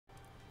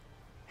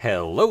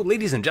Hello,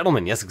 ladies and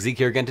gentlemen. Yes, Zeke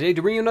here again today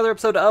to bring you another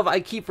episode of I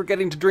Keep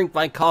Forgetting to Drink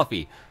My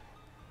Coffee.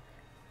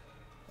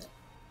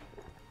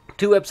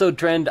 2-episode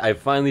trend.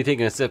 I've finally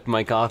taken a sip of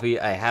my coffee.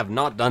 I have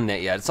not done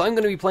that yet, so I'm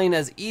going to be playing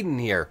as Eden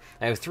here.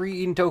 I have 3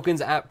 Eden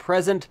tokens at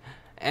present,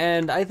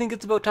 and I think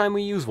it's about time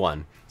we use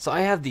one. So I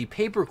have the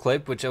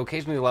paperclip, which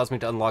occasionally allows me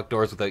to unlock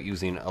doors without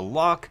using a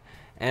lock,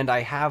 and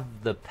I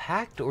have the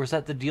pact, or is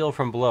that the deal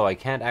from below? I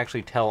can't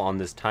actually tell on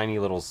this tiny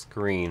little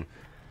screen.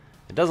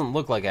 It doesn't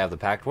look like I have the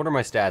pact. What are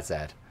my stats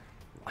at?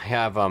 I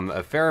have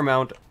a fair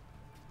amount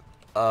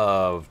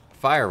of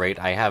fire rate.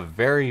 I have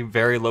very,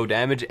 very low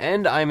damage,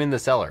 and I'm in the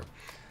cellar.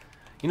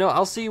 You know,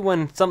 I'll see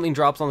when something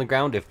drops on the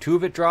ground. If 2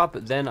 of it drop,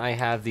 then I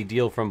have the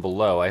deal from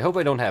below. I hope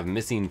I don't have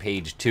missing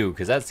page 2,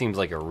 because that seems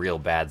like a real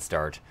bad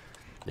start,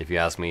 if you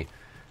ask me.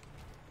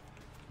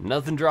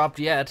 Nothing dropped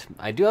yet.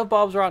 I do have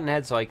Bob's Rotten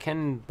Head, so I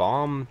can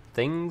bomb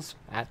things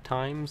at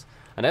times.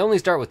 And I only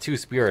start with 2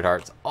 Spirit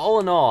Hearts. All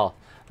in all,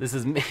 this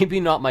is maybe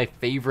not my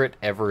favorite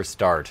ever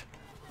start.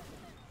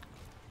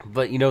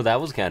 But, you know,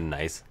 that was kind of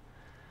nice.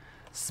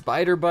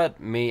 Spider Butt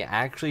may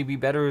actually be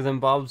better than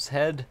Bob's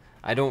Head.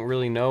 I don't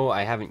really know.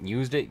 I haven't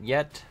used it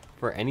yet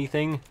for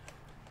anything.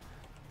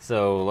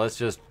 So let's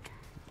just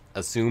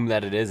assume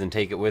that it is and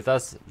take it with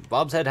us.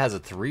 Bob's Head has a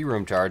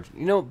 3-room charge.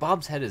 You know,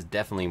 Bob's Head is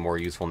definitely more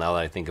useful now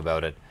that I think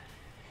about it.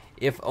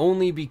 If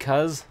only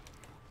because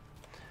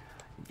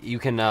you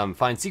can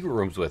find secret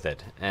rooms with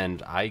it.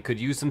 And I could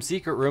use some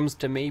secret rooms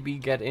to maybe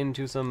get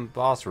into some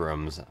boss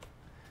rooms.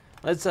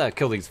 Let's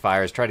kill these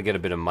fires, try to get a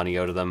bit of money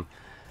out of them.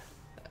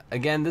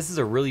 Again, this is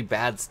a really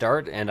bad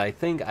start, and I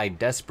think I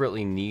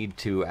desperately need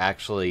to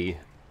actually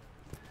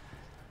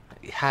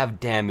have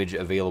damage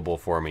available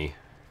for me.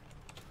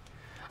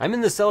 I'm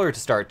in the cellar to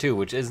start too,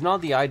 which is not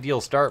the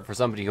ideal start for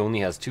somebody who only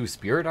has 2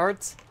 Spirit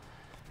Hearts.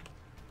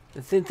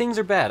 Things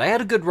are bad. I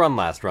had a good run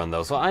last run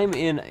though, so I'm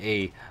in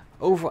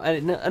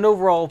an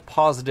overall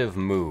positive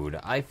mood.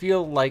 I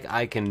feel like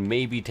I can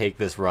maybe take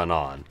this run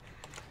on.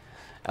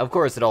 Of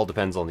course, it all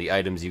depends on the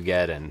items you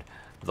get and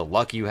the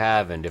luck you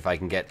have, and if I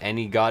can get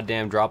any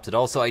goddamn drops at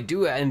all. So I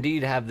do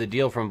indeed have the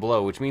deal from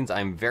below, which means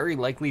I'm very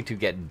likely to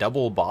get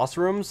double boss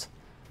rooms.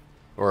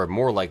 Or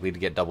more likely to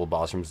get double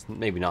boss rooms,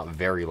 maybe not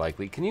very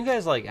likely. Can you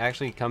guys, like,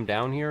 actually come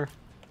down here?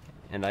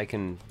 And I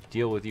can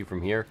deal with you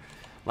from here?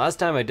 Last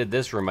time I did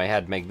this room, I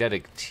had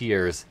magnetic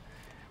tears,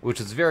 which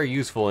was very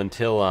useful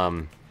until,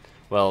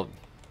 well,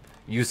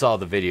 you saw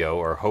the video,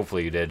 or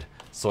hopefully you did,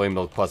 soy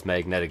milk plus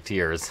magnetic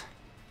tears.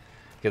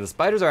 Okay, the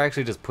spiders are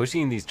actually just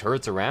pushing these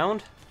turrets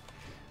around,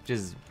 which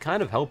is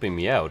kind of helping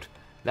me out.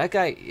 That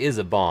guy is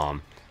a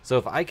bomb, so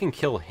if I can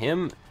kill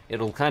him,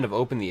 it'll kind of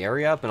open the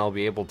area up and I'll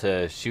be able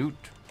to shoot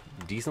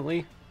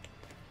decently.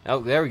 Oh,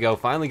 there we go.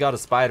 Finally got a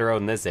spider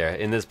out in this area,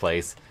 in this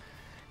place.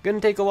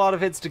 Gonna take a lot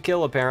of hits to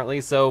kill apparently,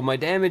 so my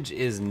damage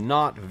is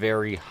not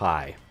very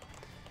high.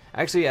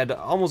 Actually, I'd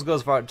almost go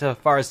as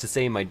far as to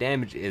say my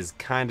damage is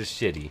kind of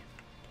shitty.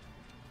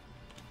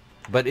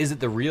 But is it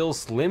the real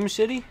slim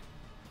shitty?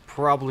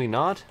 Probably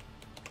not.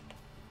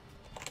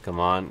 Come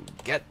on,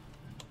 get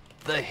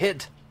the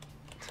hit.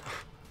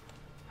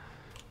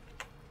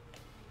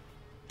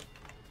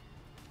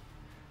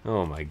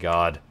 Oh my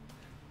god.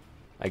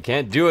 I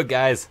can't do it,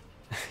 guys.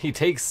 He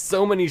takes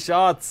so many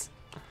shots.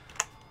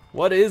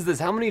 What is this?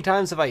 How many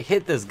times have I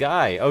hit this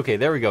guy? Okay,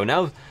 there we go.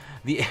 Now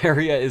the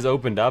area is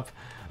opened up.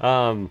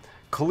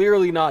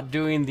 Clearly not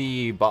doing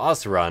the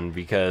boss run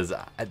because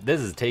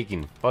this is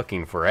taking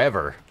fucking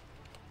forever.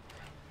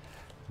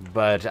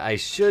 But I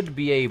should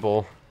be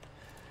able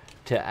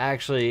to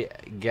actually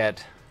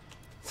get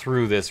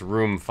through this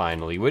room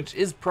finally, which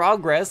is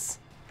progress.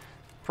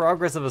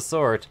 Progress of a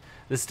sort.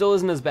 This still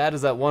isn't as bad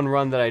as that one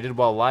run that I did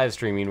while live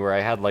streaming where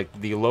I had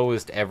like the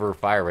lowest ever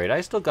fire rate.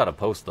 I still gotta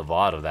post the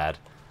VOD of that.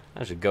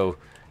 I should go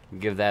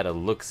give that a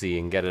look-see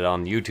and get it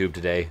on YouTube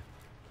today.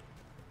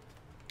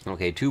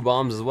 Okay, 2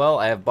 bombs as well.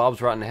 I have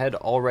Bob's Rotten Head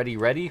already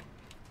ready.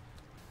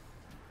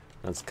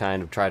 Let's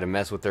kind of try to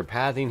mess with their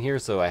pathing here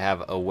so I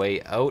have a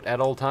way out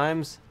at all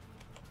times.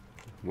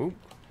 Whoop.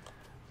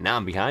 Now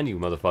I'm behind you,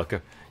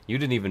 motherfucker. You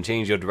didn't even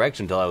change your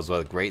direction until I was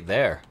like right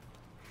there.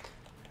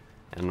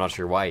 And I'm not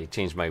sure why I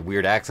changed my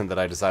weird accent that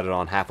I decided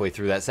on halfway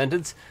through that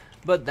sentence,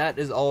 but that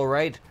is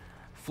alright.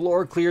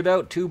 Floor cleared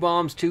out, 2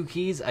 bombs, 2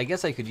 keys. I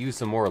guess I could use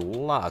some more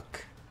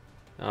luck.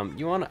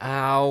 You wanna...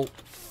 Ow.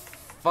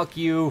 Fuck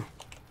you.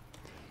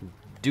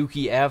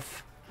 Dookie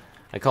F.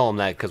 I call him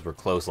that because we're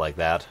close like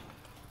that.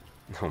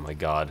 Oh my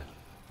god.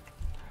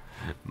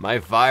 My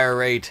fire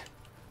rate.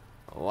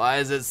 Why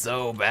is it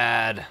so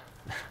bad?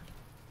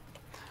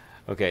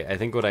 Okay, I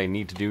think what I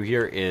need to do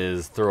here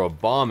is throw a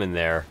bomb in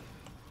there.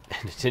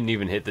 And it didn't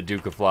even hit the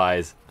Duke of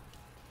Flies.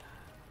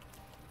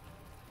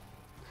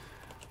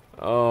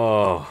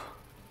 Oh.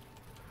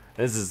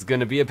 This is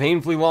gonna be a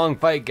painfully long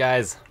fight,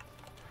 guys.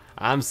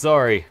 I'm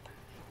sorry.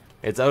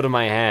 It's out of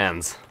my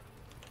hands.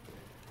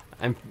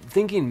 I'm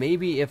thinking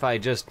maybe if I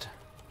just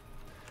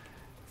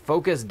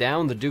focus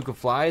down the Duke of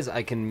Flies,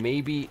 I can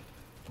maybe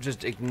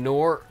just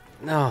ignore...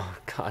 Oh,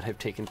 God, I've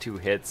taken 2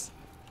 hits.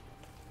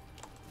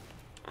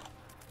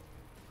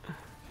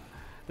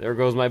 There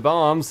goes my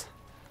bombs.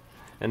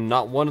 And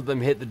not one of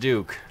them hit the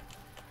Duke.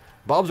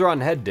 Bob's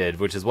Rotten Head did,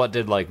 which is what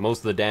did like most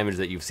of the damage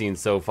that you've seen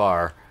so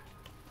far.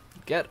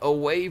 Get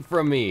away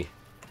from me.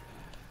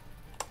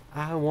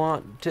 I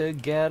want to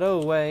get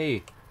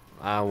away.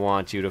 I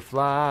want you to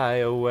fly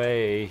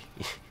away.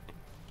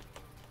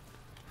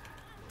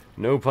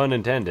 No pun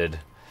intended.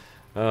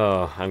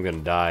 Oh, I'm gonna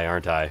die,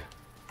 aren't I?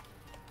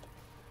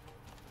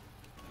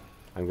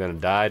 I'm gonna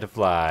die to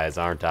flies,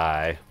 aren't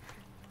I?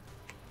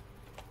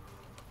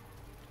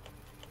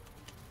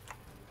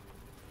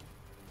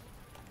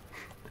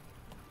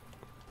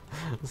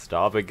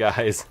 Stop it,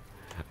 guys.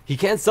 He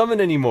can't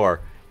summon anymore.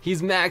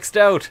 He's maxed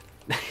out.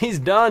 He's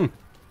done.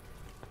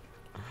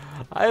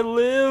 I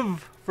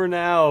live for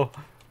now.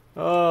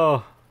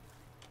 Oh.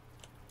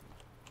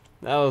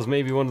 That was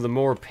maybe one of the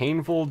more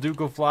painful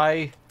Duke of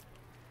Fly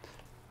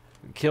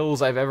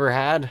kills I've ever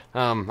had.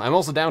 I'm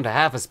also down to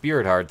half a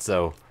Spirit Heart,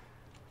 so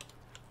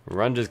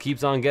run just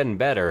keeps on getting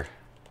better.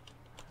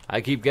 I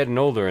keep getting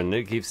older and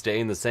it keeps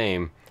staying the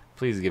same.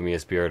 Please give me a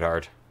Spirit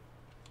Heart.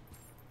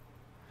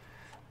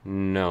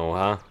 No,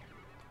 huh?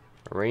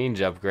 Range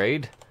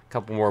upgrade.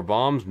 Couple more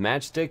bombs.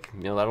 Matchstick.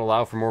 You know, that'll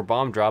allow for more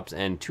bomb drops.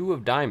 And 2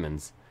 of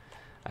diamonds.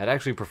 I'd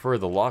actually prefer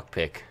the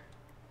lockpick.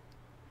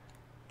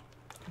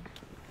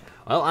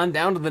 Well, I'm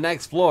down to the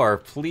next floor.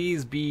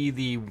 Please be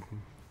the...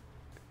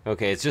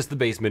 Okay, it's just the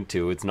basement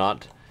too. It's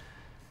not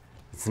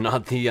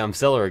the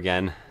cellar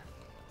again.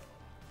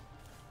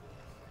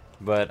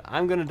 But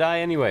I'm gonna die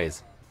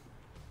anyways.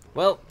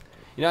 Well,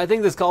 you know, I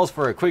think this calls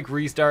for a quick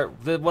restart.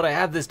 What I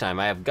have this time,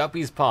 I have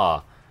Guppy's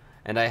Paw.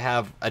 And I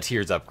have a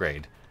Tears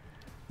upgrade.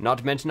 Not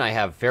to mention I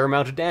have a fair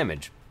amount of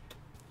damage.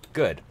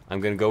 Good.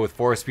 I'm going to go with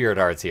 4 Spirit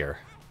Hearts here.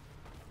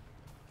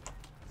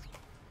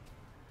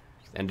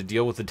 And to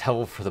deal with the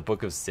devil for the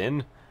Book of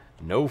Sin?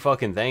 No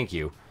fucking thank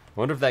you. I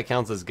wonder if that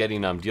counts as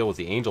getting deal with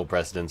the angel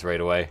precedence right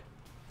away.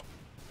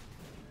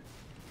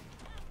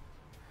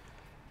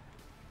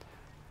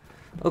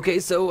 Okay,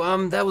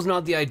 so that was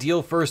not the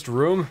ideal first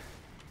room.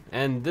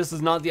 And this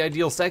is not the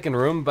ideal second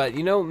room, but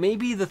you know,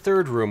 maybe the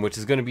third room, which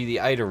is going to be the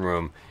item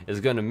room,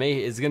 is going to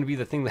be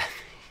the thing that...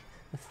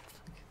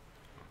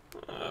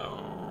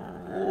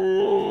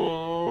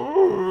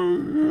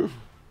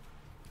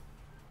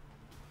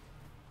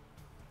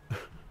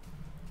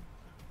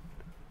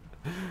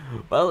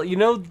 Well, you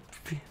know,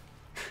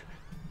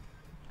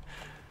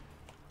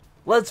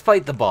 let's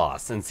fight the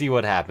boss and see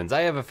what happens.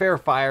 I have a fair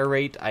fire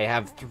rate. I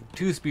have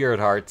 2 Spirit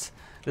Hearts.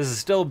 This is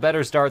still a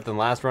better start than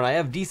last run. I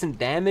have decent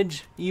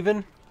damage,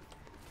 even.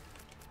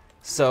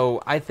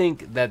 So, I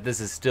think that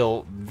this is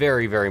still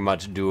very, very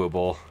much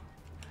doable.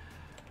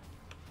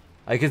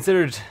 I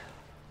considered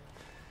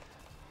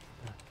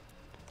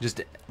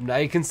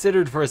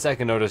for a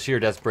second out of sheer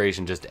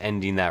desperation just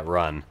ending that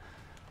run.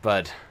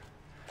 But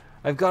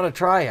I've got to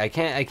try. I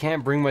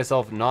can't bring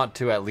myself not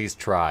to at least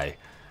try.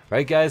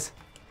 Right, guys?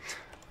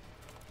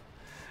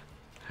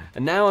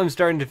 And now I'm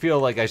starting to feel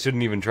like I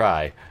shouldn't even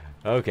try.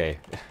 Okay.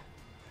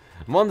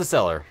 I'm on the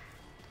cellar.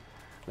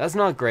 That's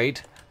not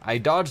great. I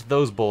dodged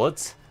those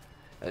bullets.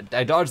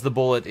 I dodged the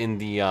bullet in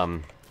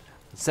the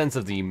sense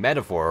of the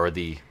metaphor, or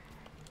the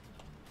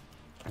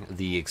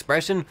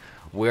expression,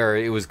 where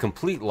it was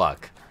complete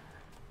luck.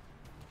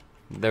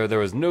 There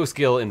was no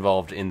skill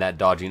involved in that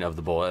dodging of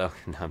the bullet. Oh,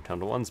 now I'm down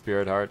to 1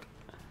 Spirit Heart.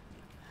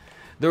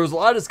 There was a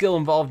lot of skill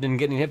involved in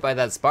getting hit by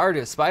that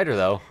spider,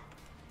 though.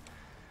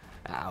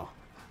 Ow.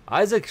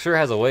 Isaac sure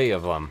has a way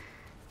of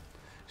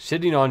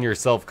shitting on your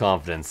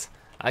self-confidence.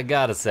 I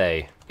gotta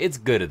say, it's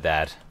good at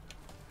that.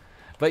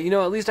 But you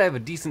know, at least I have a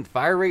decent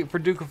fire rate for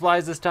Duke of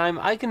Flies this time.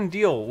 I can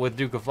deal with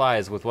Duke of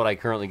Flies with what I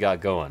currently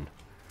got going.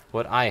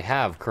 What I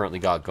have currently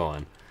got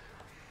going.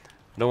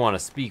 I don't want to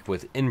speak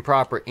with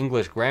improper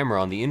English grammar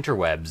on the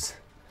interwebs.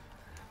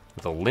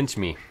 They'll lynch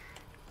me.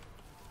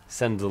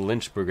 Send the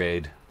lynch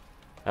brigade.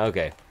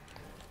 Okay.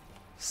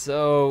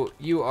 So,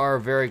 you are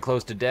very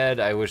close to dead.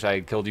 I wish I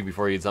had killed you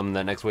before you'd summon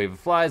that next wave of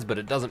flies, but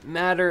it doesn't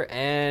matter.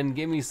 And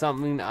give me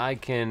something I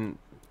can...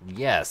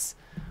 Yes.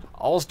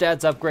 All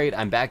stats upgrade.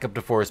 I'm back up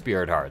to 4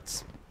 Spirit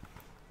Hearts.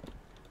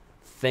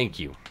 Thank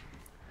you.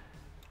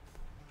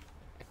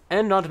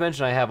 And not to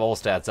mention I have all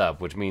stats up,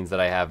 which means that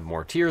I have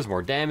more tears,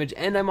 more damage,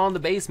 and I'm on the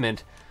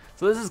basement.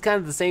 So this is kind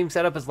of the same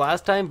setup as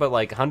last time, but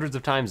like hundreds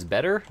of times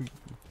better.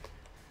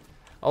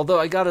 Although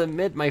I gotta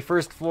admit, my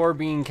first floor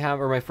being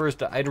my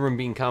first item room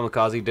being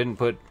kamikaze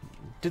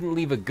didn't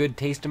leave a good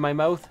taste in my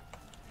mouth.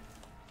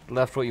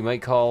 Left what you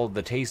might call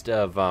the taste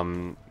of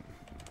oh,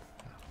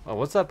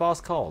 what's that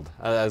boss called?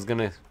 I was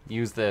gonna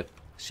use the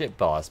shit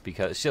boss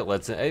because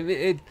shitlets.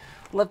 It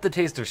left the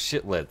taste of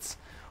shitlets,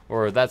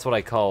 or that's what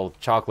I call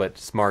chocolate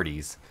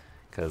Smarties.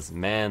 Because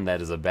man, that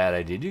is a bad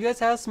idea. Do you guys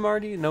have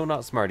Smarties? No,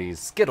 not Smarties.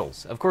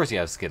 Skittles. Of course you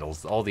have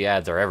Skittles. All the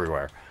ads are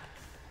everywhere.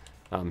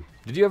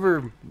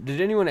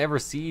 Did anyone ever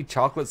see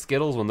chocolate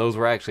Skittles when those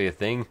were actually a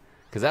thing?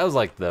 Because that was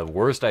like the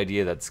worst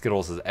idea that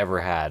Skittles has ever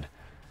had.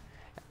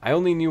 I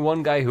only knew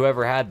one guy who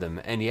ever had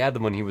them, and he had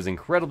them when he was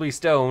incredibly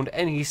stoned,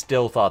 and he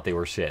still thought they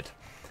were shit.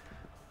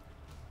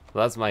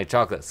 Well, that's my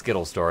chocolate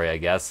Skittle story, I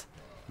guess.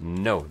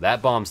 No,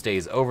 that bomb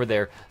stays over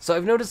there. So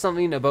I've noticed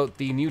something about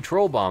the new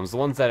troll bombs, the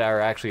ones that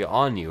are actually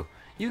on you.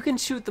 You can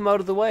shoot them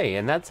out of the way,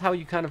 and that's how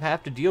you kind of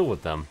have to deal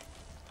with them.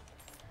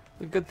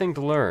 A good thing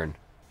to learn.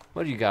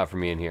 What do you got for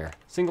me in here?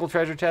 Single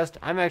treasure chest?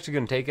 I'm actually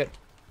going to take it.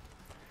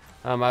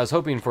 I was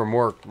hoping for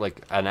more,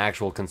 like, an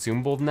actual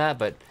consumable than that,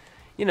 but,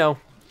 you know,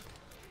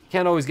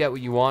 can't always get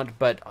what you want,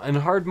 but in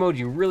hard mode,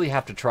 you really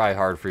have to try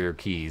hard for your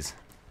keys.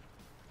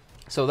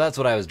 So that's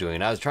what I was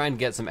doing. I was trying to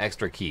get some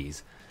extra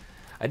keys.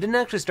 I didn't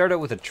actually start out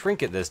with a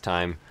trinket this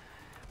time,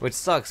 which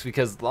sucks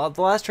because the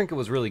last trinket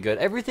was really good.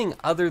 Everything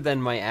other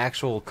than my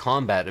actual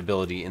combat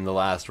ability in the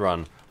last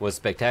run was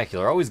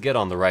spectacular. Always get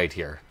on the right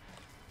here.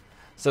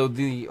 So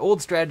the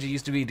old strategy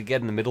used to be to get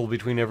in the middle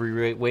between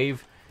every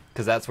wave,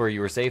 because that's where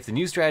you were safe. The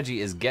new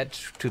strategy is get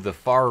to the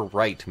far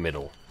right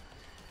middle,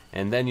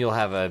 and then you'll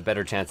have a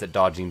better chance at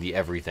dodging the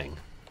everything.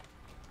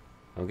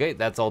 Okay,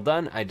 that's all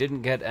done. I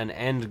didn't get an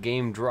end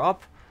game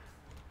drop.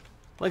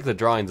 I like the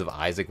drawings of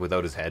Isaac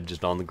without his head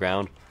just on the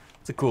ground.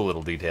 It's a cool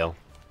little detail.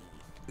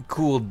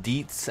 Cool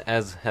deets,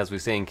 as we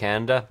say in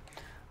Canada.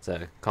 It's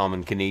a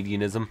common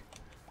Canadianism.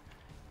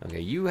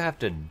 Okay, you have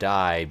to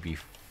die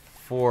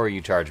before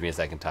you charge me a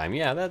second time.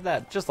 Yeah,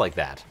 that just like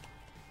that.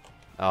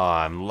 Oh,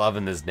 I'm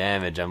loving this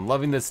damage. I'm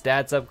loving the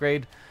stats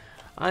upgrade.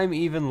 I'm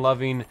even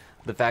loving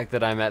the fact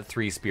that I'm at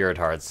 3 Spirit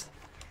Hearts.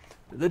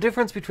 The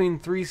difference between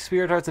 3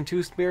 Spirit Hearts and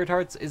 2 Spirit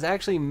Hearts is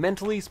actually,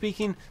 mentally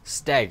speaking,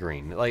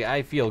 staggering. Like,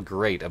 I feel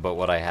great about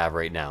what I have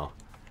right now.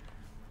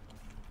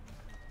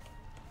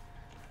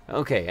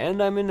 Okay,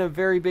 and I'm in a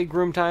very big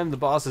room time. The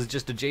boss is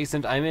just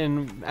adjacent. I'm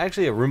in,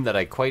 actually, a room that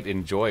I quite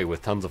enjoy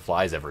with tons of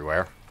flies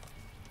everywhere.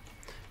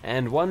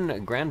 And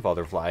one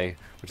grandfather fly,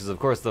 which is of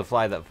course the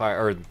fly that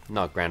fire, or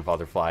not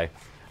grandfather fly.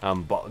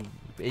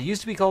 It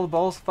used to be called a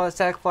ball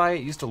sack fly.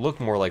 It used to look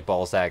more like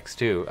ball sacks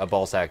too, a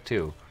ball sack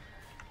too.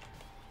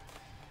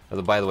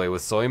 By the way,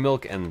 with Soy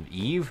Milk and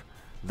Eve,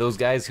 those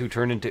guys who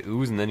turn into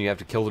ooze and then you have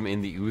to kill them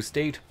in the ooze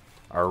state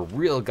are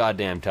real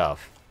goddamn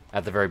tough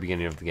at the very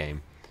beginning of the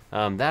game.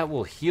 That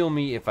will heal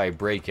me if I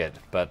break it,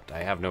 but I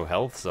have no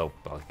health, so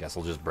I guess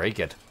I'll just break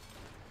it.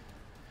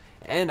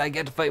 And I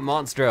get to fight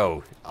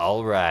Monstro.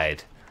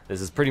 Alright. This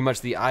is pretty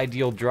much the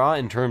ideal draw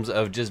in terms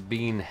of just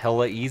being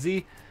hella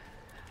easy.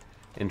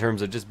 In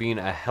terms of just being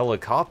a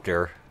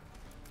helicopter.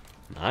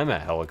 I'm a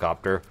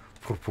helicopter.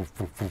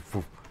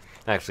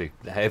 Actually,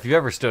 if you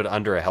ever stood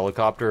under a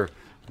helicopter,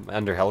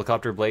 under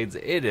helicopter blades,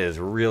 it is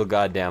real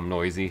goddamn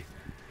noisy.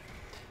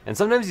 And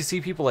sometimes you see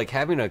people like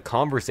having a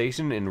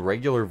conversation in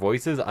regular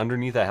voices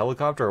underneath a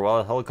helicopter or while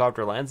a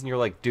helicopter lands, and you're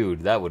like,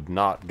 dude, that would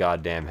not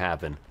goddamn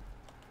happen.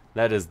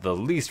 That is the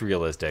least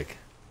realistic.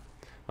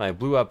 I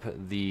blew up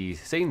the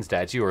Satan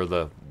statue, or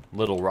the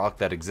little rock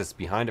that exists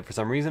behind it for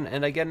some reason,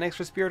 and I get an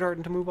extra Spirit Heart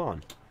and to move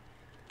on.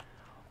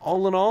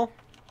 All in all,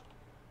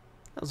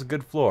 that was a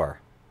good floor.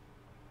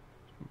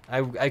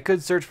 I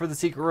could search for the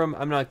secret room.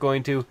 I'm not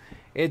going to.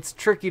 It's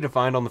tricky to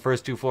find on the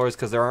first 2 floors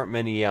because there aren't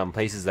many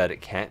places that it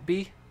can't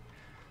be.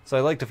 So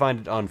I like to find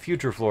it on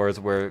future floors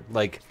where,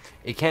 like,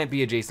 it can't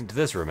be adjacent to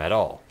this room at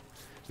all.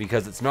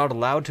 Because it's not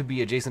allowed to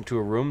be adjacent to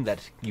a room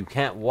that you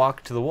can't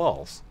walk to the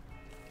walls.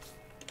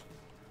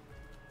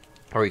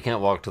 Or you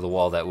can't walk to the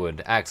wall that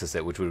would access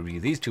it, which would be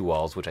these 2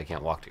 walls, which I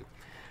can't walk to.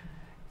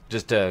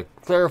 Just to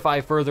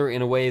clarify further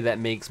in a way that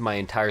makes my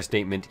entire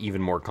statement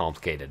even more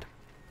complicated.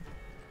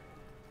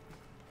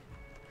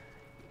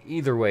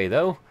 Either way,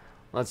 though,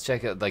 let's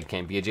check out, like,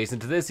 can't be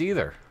adjacent to this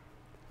either.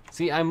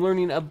 See, I'm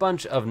learning a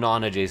bunch of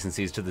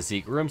non-adjacencies to the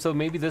secret room, so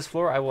maybe this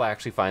floor I will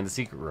actually find the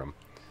secret room.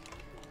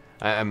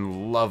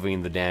 I'm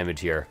loving the damage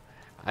here.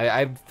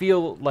 I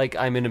feel like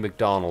I'm in a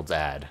McDonald's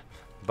ad.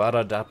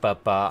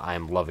 Ba-da-da-ba-ba,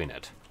 I'm loving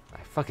it. I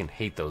fucking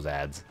hate those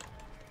ads.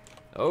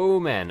 Oh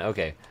man,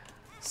 okay.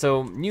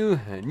 So, new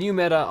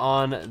meta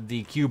on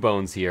the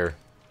Q-Bones here.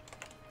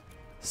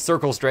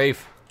 Circle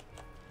Strafe.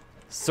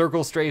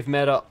 Circle Strafe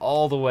meta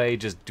all the way,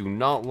 just do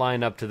not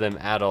line up to them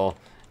at all,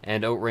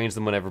 and outrange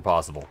them whenever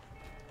possible.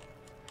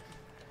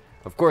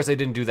 Of course I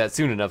didn't do that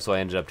soon enough, so I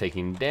ended up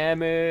taking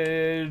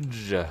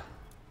damage. I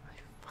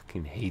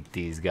fucking hate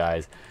these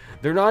guys.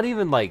 They're not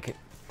even, like,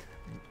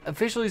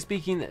 officially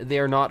speaking, they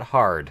are not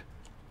hard.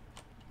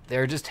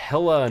 They're just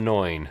hella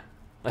annoying.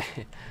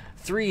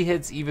 3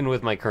 hits even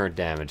with my current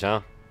damage,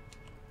 huh?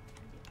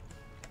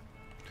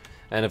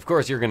 And of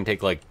course you're gonna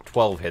take like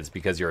 12 hits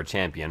because you're a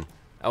champion.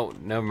 Oh,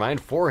 never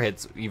mind, 4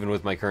 hits even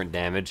with my current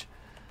damage.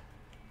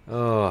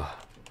 Oh,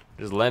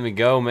 just let me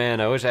go, man.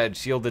 I wish I had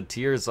shielded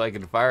tears so I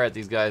could fire at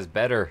these guys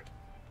better.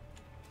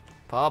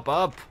 Pop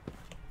up.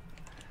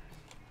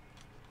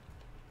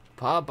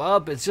 Pop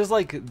up. It's just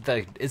like,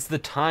 it's the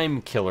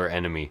time killer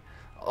enemy.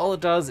 All it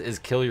does is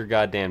kill your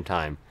goddamn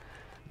time.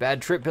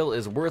 Bad trip pill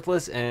is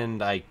worthless,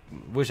 and I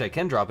wish I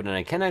can drop it, and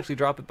I can actually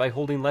drop it by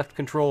holding left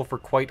control for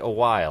quite a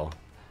while.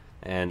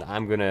 And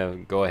I'm gonna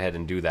go ahead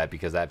and do that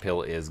because that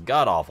pill is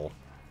god-awful.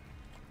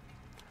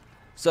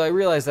 So I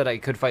realized that I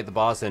could fight the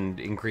boss and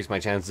increase my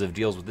chances of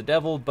deals with the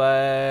devil,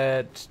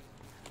 but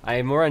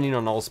I'm running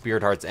on all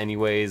Spirit Hearts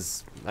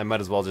anyways. I might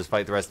as well just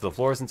fight the rest of the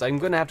floor since I'm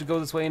gonna have to go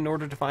this way in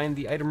order to find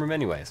the item room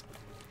anyways.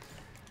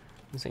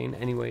 Insane.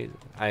 Anyway,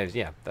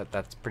 yeah,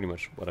 that's pretty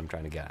much what I'm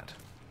trying to get at.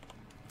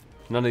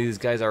 None of these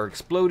guys are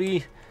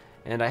explodey,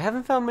 and I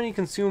haven't found many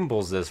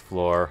consumables this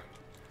floor.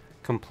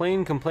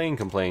 Complain, complain,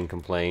 complain,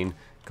 complain,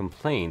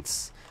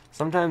 complaints.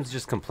 Sometimes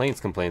just complaints,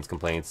 complaints,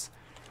 complaints.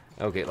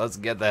 Okay, let's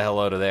get the hell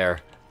out of there.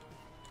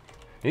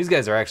 These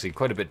guys are actually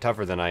quite a bit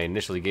tougher than I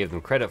initially gave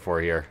them credit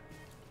for here.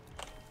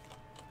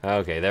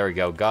 Okay, there we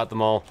go. Got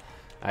them all.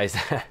 I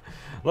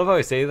love how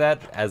I say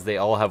that as they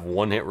all have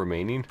one hit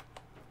remaining.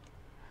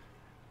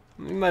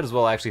 We might as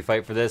well actually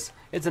fight for this.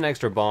 It's an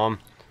extra bomb.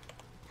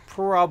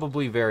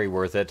 Probably very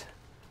worth it.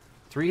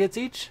 3 hits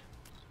each?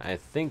 I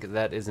think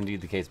that is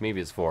indeed the case. Maybe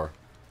it's 4.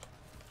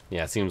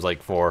 Yeah, it seems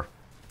like 4.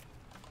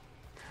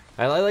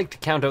 I like to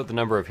count out the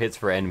number of hits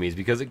for enemies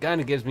because it kind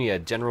of gives me a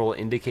general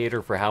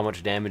indicator for how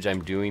much damage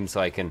I'm doing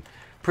so I can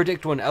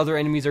predict when other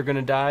enemies are going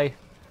to die.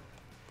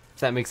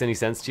 If that makes any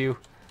sense to you.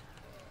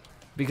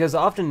 Because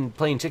often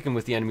playing chicken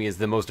with the enemy is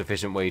the most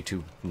efficient way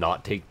to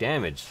not take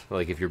damage.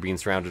 Like if you're being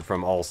surrounded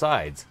from all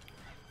sides.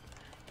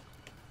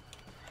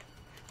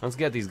 Let's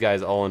get these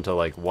guys all into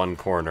like one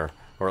corner.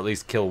 Or at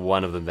least kill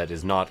one of them that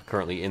is not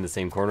currently in the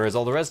same corner as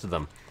all the rest of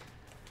them.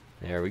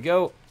 There we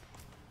go.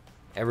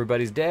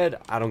 Everybody's dead.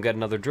 I don't get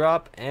another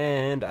drop.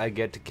 And I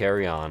get to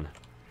carry on.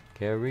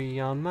 Carry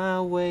on my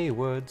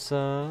wayward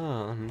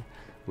son.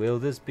 Will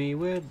this be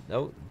weird?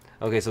 Oh,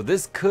 okay, so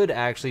this could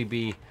actually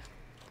be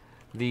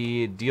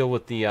the deal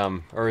with the,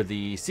 or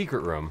the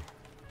secret room.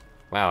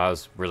 Wow, I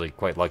was really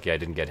quite lucky I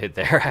didn't get hit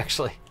there,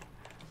 actually.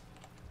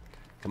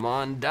 Come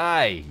on,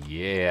 die!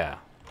 Yeah.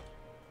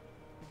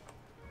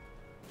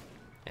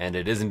 And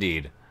it is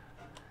indeed.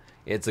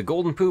 It's a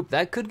golden poop.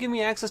 That could give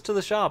me access to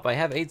the shop. I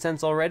have 8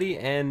 cents already,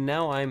 and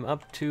now I'm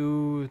up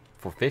to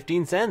for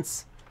 15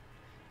 cents.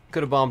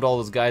 Could have bombed all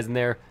those guys in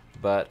there,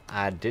 but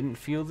I didn't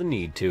feel the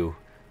need to,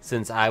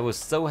 since I was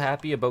so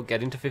happy about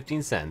getting to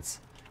 15 cents.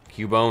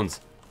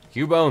 Q-Bones.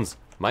 Q-Bones.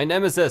 My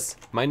nemesis.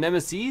 My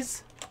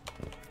nemesis?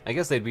 I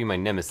guess they'd be my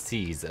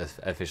nemesis,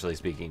 officially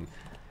speaking.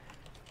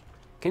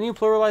 Can you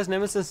pluralize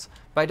nemesis?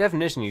 By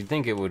definition, you'd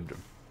think it would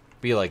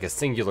be like a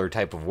singular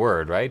type of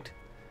word, right?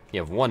 You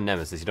have one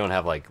nemesis, you don't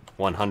have like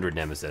 100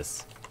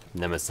 nemesis.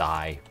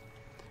 Nemesi.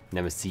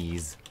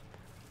 Nemesis.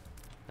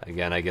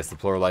 Again, I guess the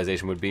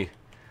pluralization would be.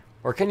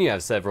 Or can you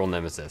have several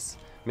nemesis?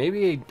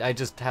 Maybe I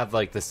just have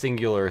like the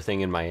singular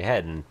thing in my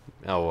head and,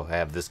 oh, I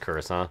have this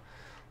curse, huh?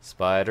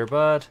 Spider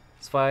butt,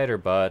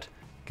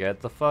 get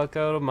the fuck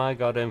out of my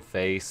goddamn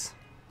face.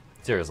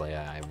 Seriously,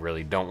 I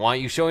really don't want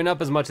you showing up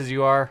as much as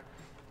you are.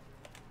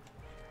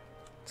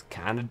 It's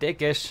kinda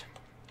dickish.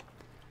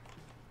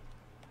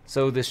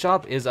 So the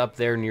shop is up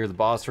there near the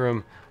boss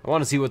room. I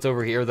want to see what's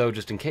over here though,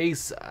 just in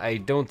case. I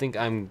don't think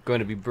I'm going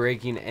to be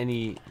breaking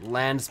any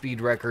land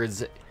speed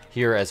records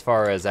here as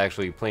far as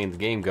actually playing the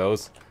game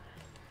goes.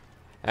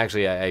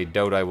 Actually, I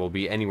doubt I will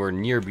be anywhere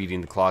near beating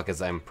the clock, as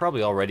I'm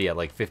probably already at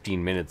like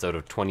 15 minutes out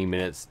of 20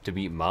 minutes to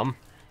beat Mum.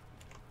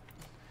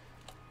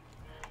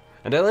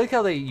 And I like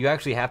how you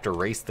actually have to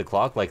race the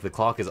clock, like the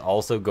clock is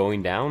also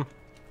going down.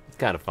 It's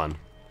kind of fun.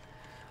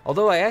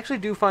 Although I actually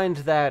do find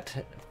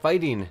that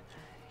fighting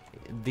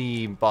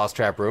the boss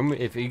trap room,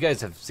 if you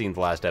guys have seen the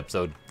last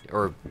episode,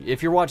 or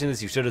if you're watching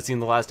this you should have seen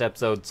the last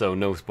episode, so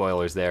no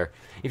spoilers there.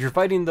 If you're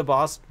fighting the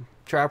boss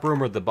trap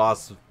room or the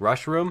boss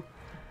rush room,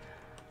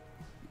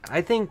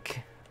 I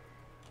think,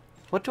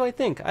 what do I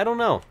think? I don't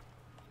know.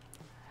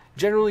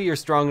 Generally you're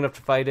strong enough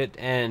to fight it,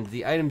 and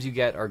the items you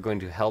get are going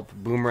to help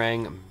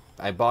Boomerang.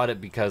 I bought it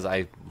because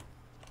I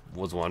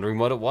was wondering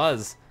what it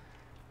was.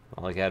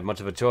 Not like I had much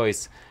of a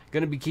choice.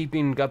 Gonna be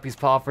keeping Guppy's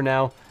Paw for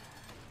now.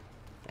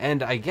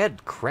 And I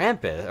get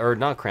Krampus, or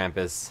not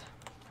Krampus,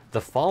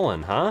 the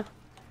Fallen, huh?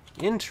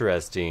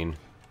 Interesting.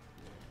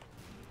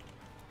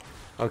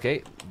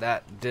 Okay,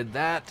 that did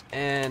that,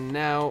 and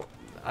now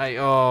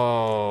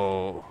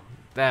oh,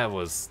 that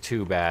was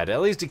too bad.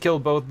 At least it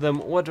killed both of them.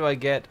 What do I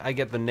get? I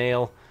get the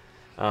nail.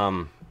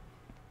 I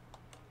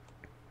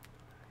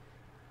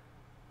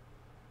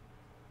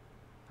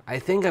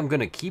think I'm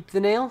gonna keep the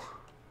nail?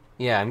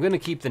 Yeah, I'm gonna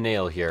keep the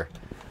nail here.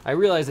 I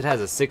realize it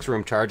has a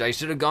 6-room charge. I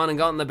should have gone and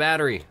gotten the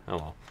battery. Oh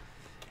well.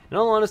 In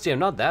all honesty, I'm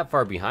not that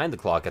far behind the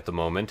clock at the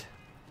moment.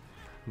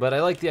 But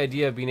I like the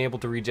idea of being able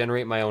to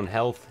regenerate my own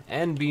health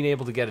and being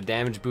able to get a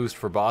damage boost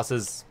for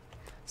bosses.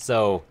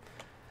 So,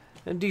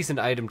 a decent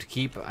item to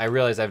keep. I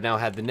realize I've now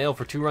had the nail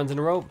for 2 runs in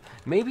a row.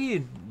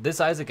 Maybe this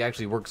Isaac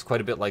actually works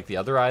quite a bit like the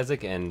other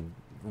Isaac, and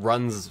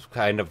runs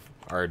kind of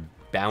are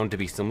bound to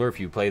be similar if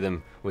you play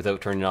them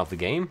without turning off the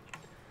game.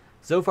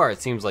 So far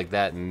it seems like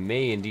that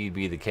may indeed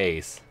be the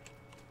case.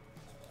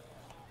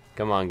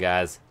 Come on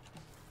guys.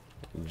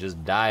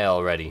 Just die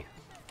already.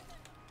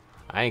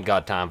 I ain't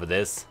got time for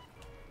this.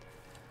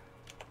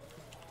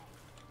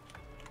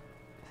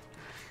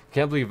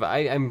 Can't believe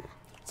I'm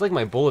it's like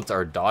my bullets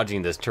are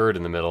dodging this turret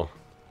in the middle.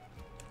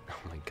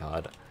 Oh my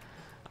god.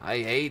 I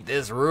hate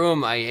this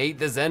room. I hate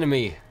this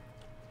enemy.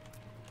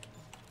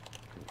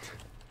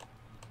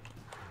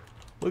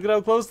 Look at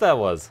how close that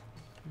was.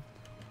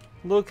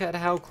 Look at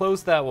how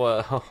close that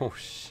was. Oh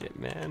shit,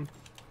 man.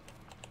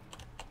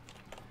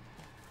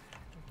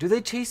 Do they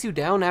chase you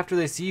down after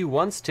they see you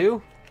once,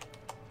 too?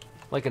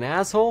 Like an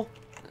asshole?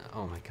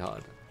 Oh my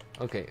god.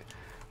 Okay.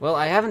 Well,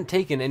 I haven't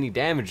taken any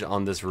damage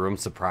on this room,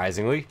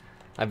 surprisingly.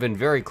 I've been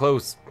very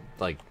close,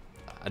 like,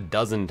 a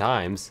dozen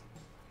times.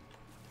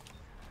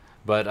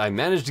 But I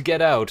managed to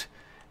get out,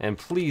 and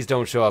please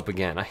don't show up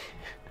again.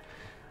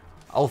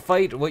 I'll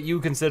fight what you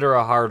consider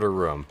a harder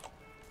room.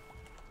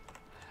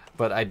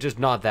 But just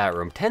not that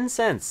room. 10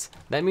 cents!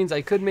 That means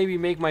I could maybe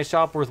make my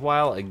shop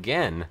worthwhile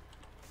again,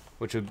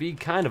 which would be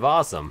kind of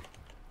awesome.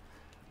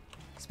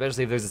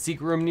 Especially if there's a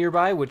secret room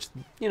nearby, which,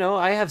 you know,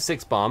 I have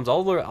 6 bombs.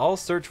 I'll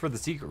search for the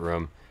secret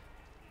room.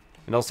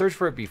 And I'll search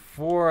for it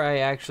before I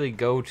actually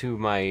go to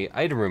my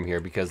item room here,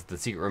 because the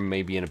secret room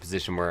may be in a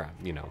position where,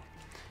 you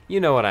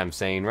know what I'm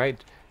saying,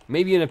 right?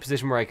 Maybe in a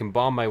position where I can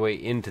bomb my way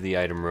into the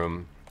item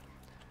room.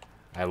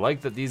 I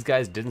like that these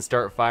guys didn't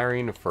start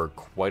firing for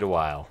quite a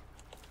while.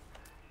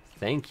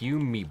 Thank you,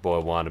 Meat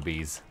Boy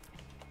wannabes.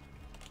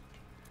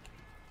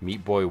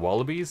 Meat Boy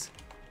wallabies?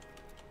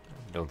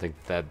 Don't think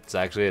that's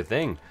actually a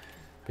thing.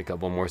 Pick up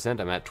 1 more cent.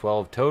 I'm at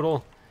 12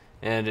 total.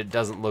 And it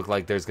doesn't look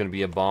like there's going to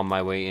be a bomb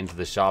my way into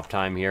the shop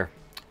time here.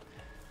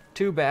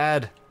 Too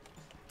bad.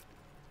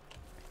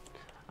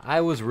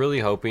 I was really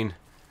hoping.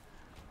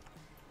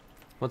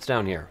 What's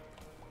down here?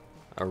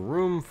 A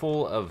room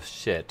full of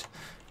shit.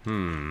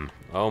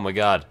 Oh my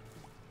god.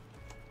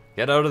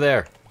 Get out of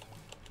there.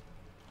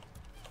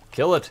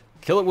 Kill it.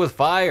 Kill it with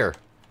fire.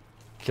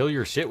 Kill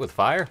your shit with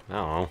fire? I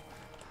don't know.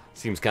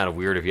 Seems kind of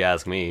weird if you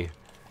ask me.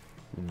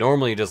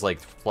 Normally just like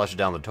flush it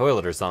down the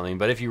toilet or something,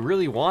 but if you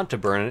really want to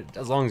burn it,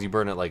 as long as you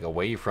burn it like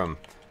away from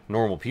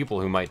normal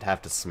people who might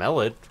have to smell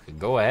it,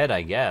 go ahead,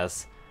 I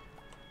guess.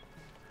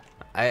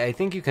 I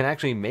think you can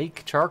actually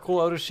make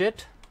charcoal out of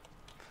shit.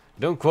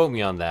 Don't quote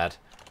me on that,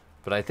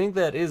 but I think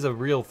that is a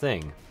real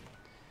thing.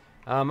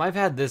 I've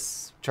had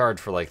this charge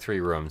for like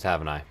 3 rooms,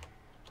 haven't I?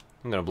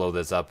 I'm gonna blow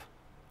this up.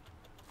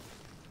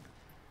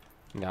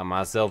 Got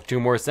myself 2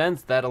 more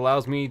cents. That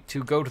allows me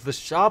to go to the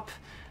shop.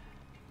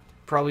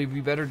 Probably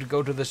be better to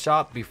go to the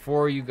shop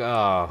before you go.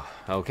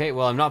 Oh, okay,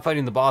 well, I'm not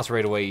fighting the boss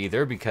right away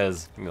either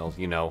because, well,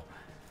 you know,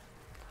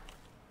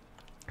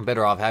 I'm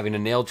better off having a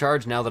nail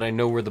charge now that I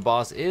know where the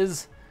boss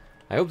is.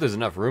 I hope there's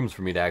enough rooms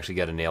for me to actually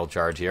get a nail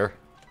charge here.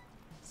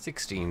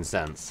 16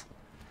 cents.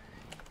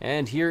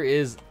 And here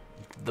is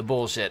the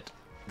bullshit.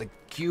 The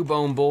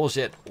Cubone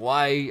bullshit.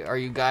 Why are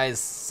you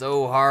guys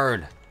so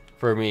hard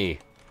for me?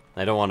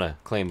 I don't want to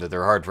claim that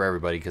they're hard for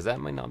everybody, because that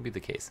might not be the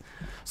case.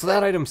 So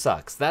that item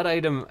sucks. That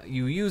item,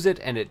 you use it,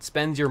 and it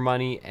spends your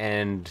money,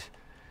 and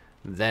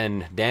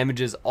then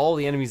damages all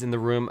the enemies in the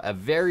room a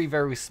very,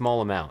 very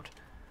small amount.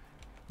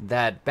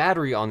 That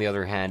battery, on the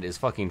other hand, is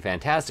fucking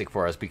fantastic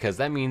for us, because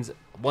that means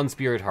 1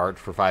 spirit heart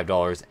for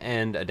 $5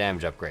 and a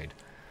damage upgrade.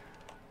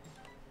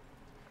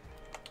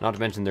 Not to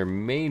mention, there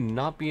may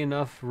not be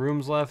enough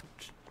rooms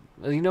left.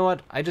 You know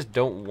what? I just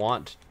don't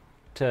want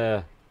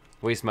to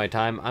waste my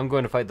time. I'm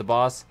going to fight the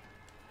boss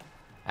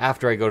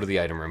after I go to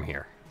the item room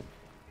here.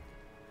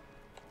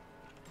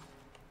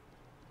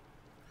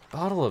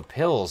 Bottle of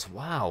pills.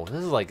 Wow,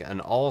 this is like an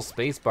all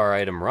spacebar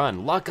item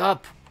run. Luck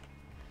up!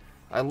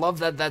 I love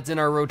that that's in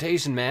our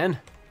rotation, man.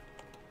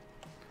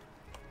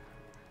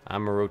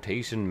 I'm a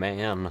rotation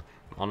man.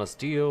 On a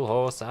steel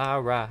horse I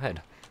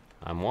ride.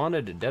 I'm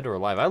wanted, dead or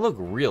alive. I look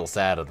real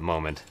sad at the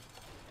moment.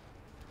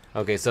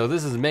 Okay, so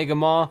this is Mega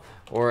Maw,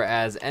 or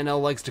as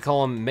NL likes to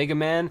call him, Mega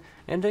Man.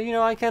 And, you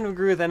know, I kind of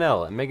agree with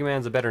NL. Mega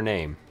Man's a better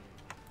name.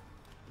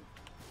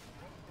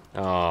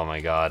 Oh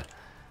my god.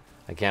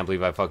 I can't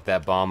believe I fucked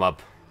that bomb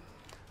up.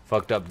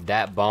 Fucked up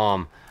that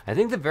bomb. I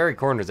think the very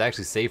corner is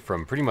actually safe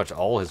from pretty much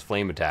all his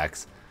flame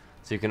attacks.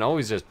 So you can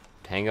always just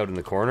hang out in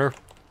the corner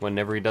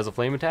whenever he does a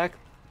flame attack.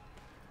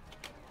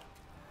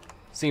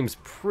 Seems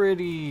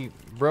pretty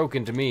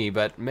broken to me,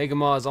 but Mega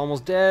Maw is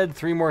almost dead.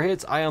 3 more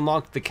hits. I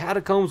unlocked the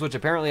catacombs, which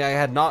apparently I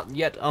had not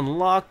yet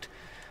unlocked.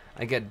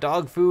 I get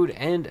dog food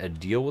and a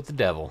deal with the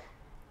devil.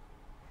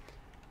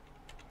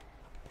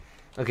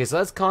 Okay, so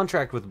that's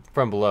contract with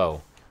from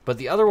below, but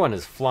the other one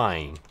is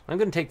flying. I'm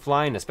going to take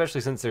flying, especially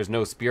since there's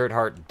no spirit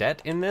heart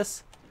debt in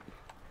this.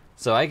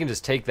 So I can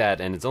just take that,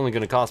 and it's only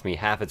going to cost me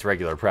half its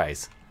regular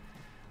price,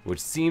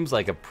 which seems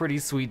like a pretty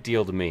sweet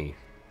deal to me.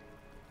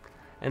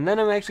 And then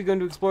I'm actually going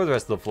to explore the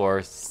rest of the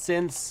floor,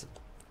 since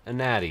a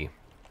natty.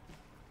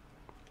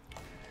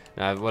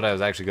 Now, what I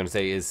was actually going to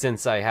say is,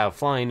 since I have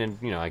flying, and,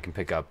 you know, I can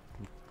pick up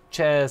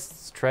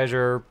chests,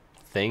 treasure,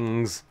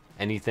 things,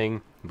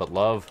 anything but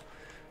love.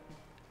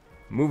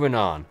 Moving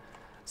on.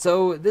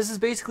 So, this is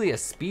basically a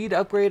speed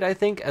upgrade, I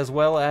think, as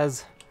well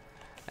as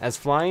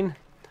flying.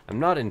 I'm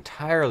not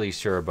entirely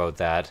sure about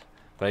that,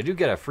 but I do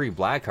get a free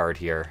black heart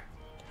here,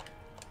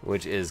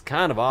 which is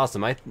kind of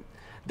awesome.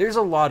 There's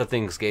a lot of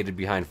things gated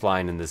behind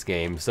flying in this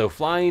game, so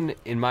flying,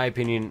 in my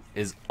opinion,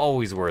 is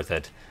always worth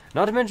it.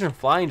 Not to mention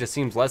flying just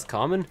seems less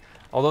common,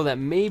 although that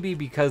may be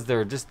because there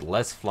are just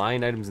less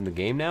flying items in the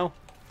game now.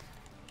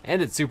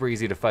 And it's super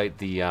easy to fight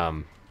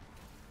the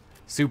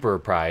Super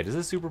Pride. Is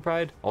this Super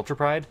Pride? Ultra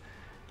Pride?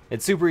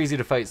 It's super easy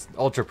to fight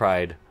Ultra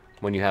Pride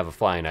when you have a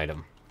flying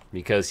item.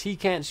 because he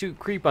can't shoot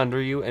creep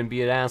under you and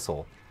be an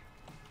asshole.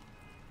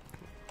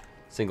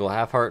 Single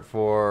half heart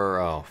for...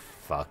 oh,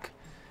 fuck.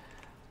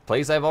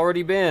 Place I've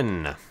already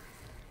been.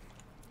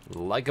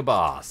 Like a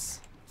boss.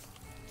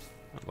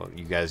 Well,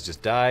 you guys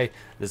just die.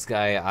 This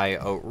guy I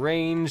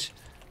outrange,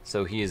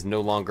 so he is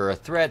no longer a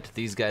threat.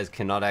 These guys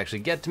cannot actually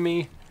get to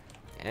me.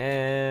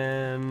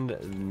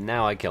 And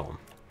now I kill him.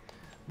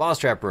 Boss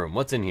trap room.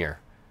 What's in here?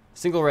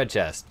 Single red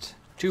chest.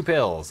 2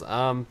 pills.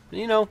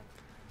 You know,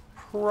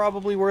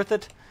 probably worth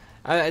it.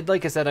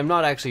 Like I said, I'm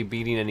not actually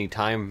beating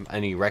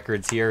any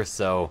records here,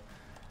 so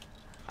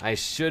I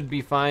should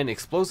be fine.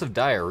 Explosive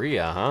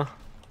diarrhea, huh?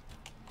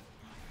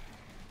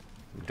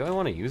 Do I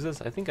want to use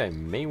this? I think I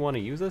may want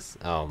to use this.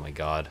 Oh my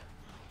god.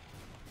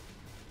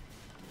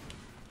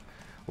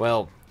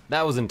 Well,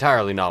 that was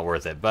entirely not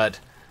worth it, but,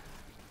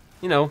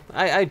 you know,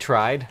 I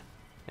tried.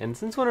 And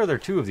since when are there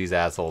 2 of these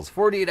assholes?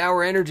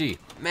 48-hour energy!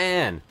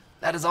 Man,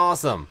 that is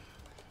awesome!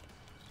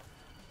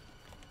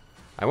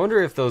 I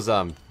wonder if those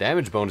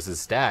damage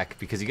bonuses stack,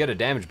 because you get a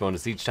damage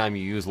bonus each time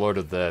you use Lord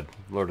of the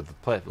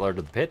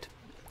Pit.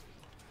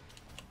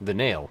 The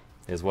nail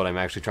is what I'm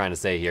actually trying to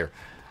say here.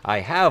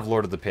 I have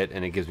Lord of the Pit,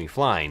 and it gives me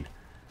flying.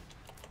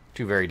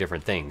 2 very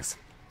different things.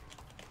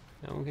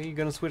 Okay, you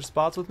gonna switch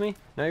spots with me?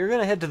 Now you're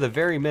gonna head to the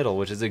very middle,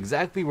 which is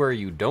exactly where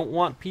you don't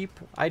want Peep,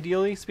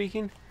 ideally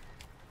speaking.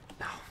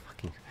 Oh,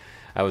 fucking...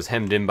 I was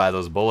hemmed in by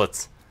those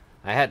bullets.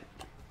 I had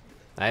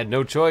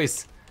no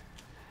choice.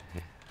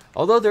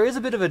 Although there is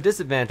a bit of a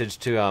disadvantage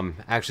to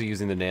actually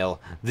using the nail.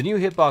 The new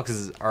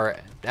hitboxes are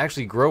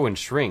actually grow and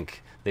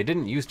shrink. They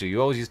didn't used to.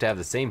 You always used to have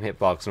the same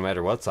hitbox no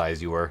matter what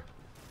size you were.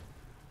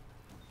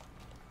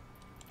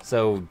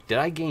 So, did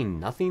I gain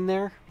nothing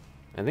there?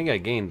 I think I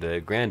gained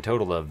the grand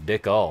total of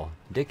Dick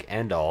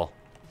and all.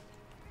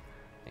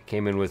 I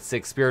came in with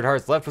 6 spirit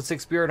hearts, left with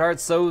 6 spirit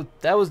hearts, so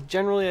that was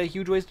generally a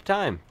huge waste of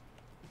time.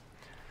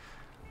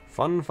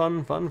 Fun,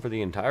 fun, fun for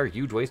the entire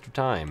huge waste of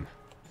time.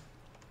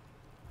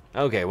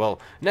 Okay, well,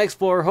 next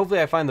floor.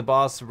 Hopefully I find the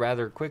boss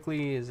rather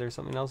quickly. Is there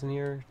something else in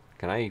here?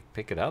 Can I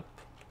pick it up?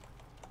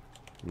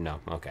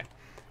 No, okay.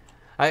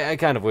 I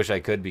kind of wish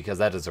I could, because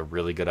that is a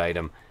really good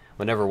item.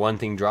 Whenever one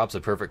thing drops, a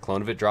perfect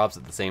clone of it drops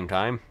at the same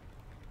time.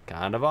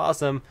 Kind of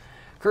awesome.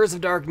 Curse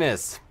of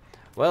Darkness.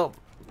 Well,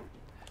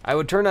 I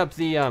would turn up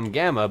the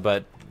gamma,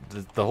 but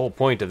the whole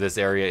point of this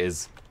area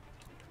is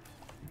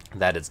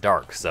that it's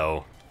dark,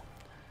 so...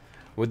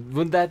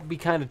 Would that be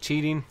kind of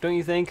cheating, don't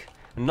you think?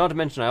 And not to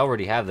mention I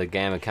already have the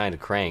gamma kind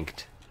of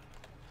cranked.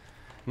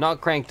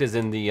 Not cranked as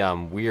in the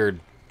weird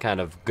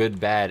kind of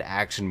good-bad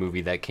action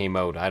movie that came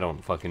out, I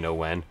don't fucking know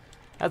when.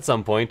 At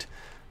some point.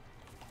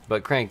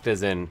 But cranked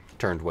as in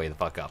turned way the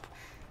fuck up.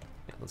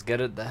 Let's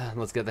get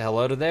the hell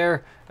out of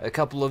there. A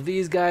couple of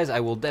these guys. I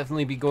will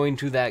definitely be going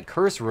to that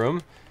curse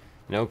room.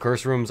 You know,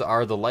 curse rooms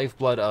are the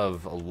lifeblood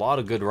of a lot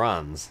of good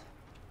runs.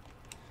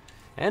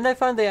 And I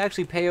find they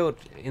actually pay out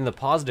in the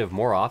positive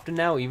more often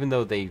now, even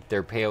though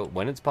their payout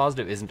when it's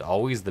positive isn't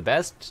always the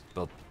best.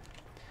 But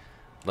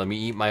let me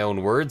eat my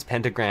own words.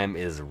 Pentagram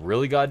is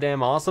really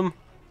goddamn awesome.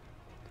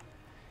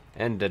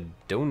 And a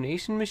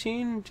donation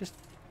machine just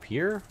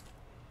here.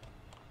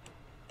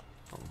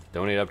 I'll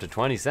donate up to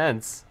 20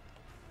 cents.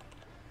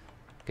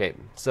 Okay,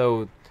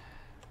 so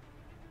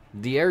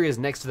the areas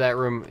next to that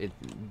room,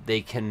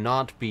 they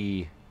cannot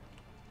be...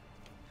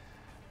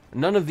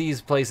 None of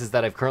these places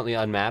that I've currently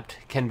unmapped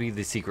can be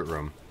the secret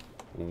room.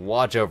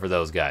 Watch out for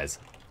those guys.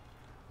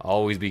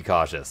 Always be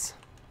cautious.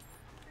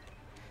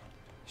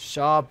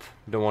 Shop,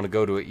 don't want to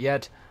go to it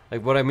yet.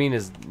 Like, what I mean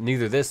is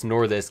neither this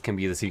nor this can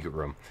be the secret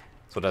room.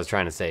 That's what I was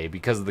trying to say,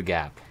 because of the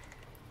gap.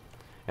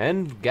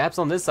 And gaps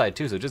on this side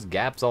too, so just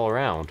gaps all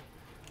around.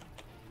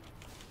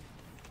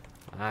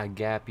 I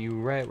gap you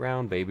right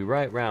round, baby,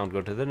 right round.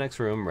 Go to the next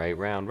room, right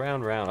round,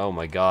 round, round. Oh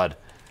my god.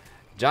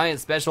 Giant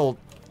special...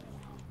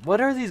 What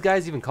are these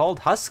guys even called?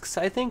 Husks,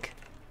 I think?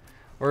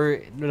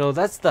 Or, no,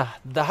 that's the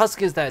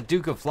husk is that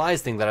Duke of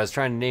Flies thing that I was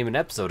trying to name an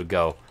episode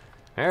ago.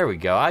 There we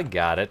go, I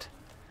got it.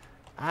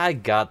 I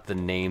got the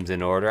names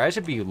in order. I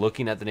should be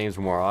looking at the names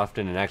more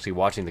often and actually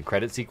watching the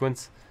credit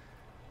sequence.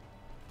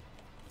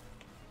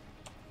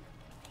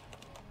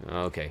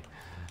 Okay.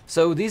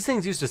 So these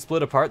things used to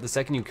split apart the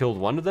second you killed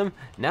one of them.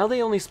 Now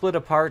they only split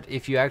apart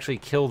if you actually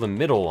kill the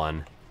middle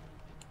one.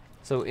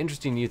 So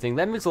interesting new thing.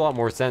 That makes a lot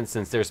more sense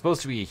since they're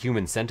supposed to be a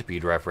human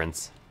centipede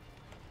reference.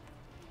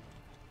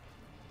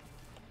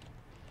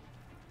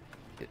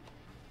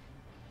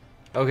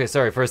 Okay,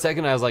 sorry, for a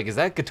second I was like, is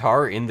that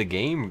guitar in the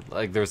game?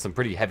 Like, there's some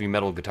pretty heavy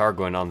metal guitar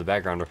going on in the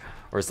background,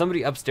 or is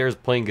somebody upstairs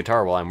playing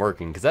guitar while I'm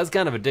working? Because that's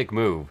kind of a dick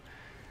move.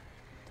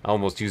 I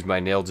almost used my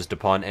nail just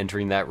upon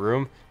entering that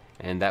room,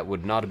 and that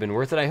would not have been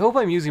worth it. I hope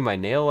I'm using my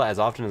nail as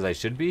often as I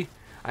should be.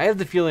 I have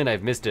the feeling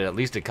I've missed it at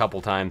least a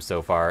couple times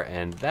so far,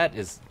 and that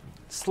is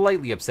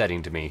slightly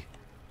upsetting to me.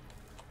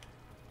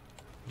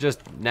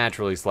 Just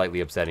naturally slightly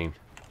upsetting.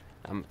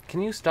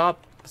 Can you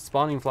stop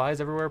spawning flies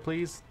everywhere,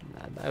 please?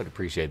 I would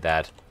appreciate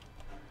that.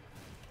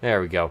 There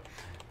we go.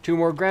 2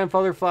 more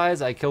grandfather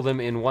flies. I killed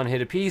them in 1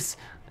 hit apiece.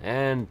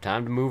 And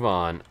time to move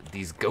on.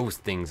 These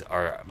ghost things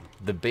are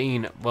the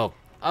bane. Well,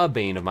 a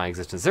bane of my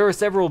existence. There are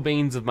several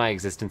banes of my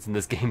existence in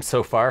this game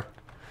so far.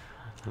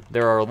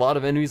 There are a lot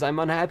of enemies I'm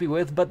unhappy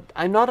with, but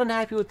I'm not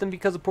unhappy with them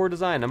because of poor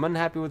design. I'm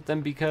unhappy with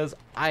them because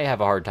I have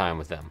a hard time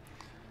with them.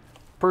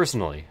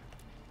 Personally.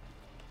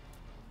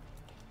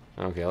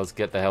 Okay, let's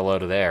get the hell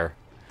out of there.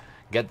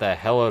 Get the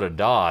hell out of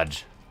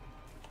Dodge.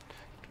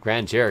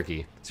 Grand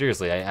Cherokee.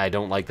 Seriously, I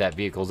don't like that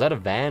vehicle. Is that a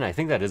van? I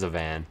think that is a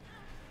van.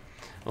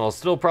 Well,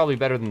 still probably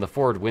better than the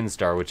Ford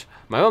Windstar, which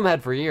my mom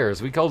had for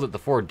years. We called it the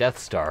Ford Death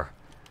Star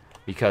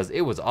because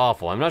it was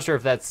awful. I'm not sure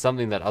if that's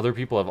something that other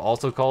people have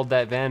also called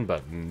that van,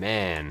 but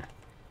man,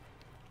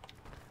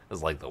 it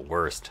was like the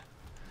worst.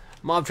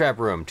 Mob Trap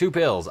Room, 2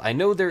 pills. I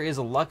know there is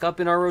a luck up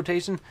in our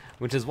rotation,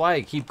 which is why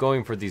I keep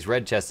going for these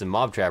red chests and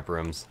Mob Trap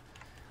Rooms.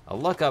 A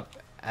luck up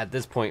at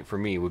this point for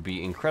me would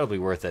be incredibly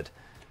worth it.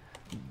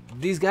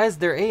 These guys,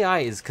 their AI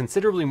is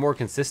considerably more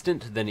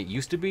consistent than it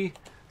used to be,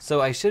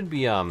 so I should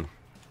be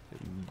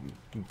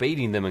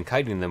baiting them and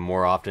kiting them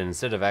more often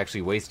instead of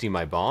actually wasting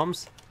my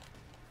bombs.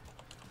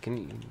 Can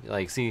you,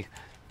 like, see?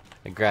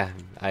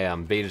 I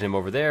baited him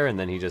over there, and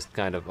then he just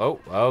kind of, oh,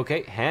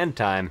 okay, hand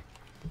time.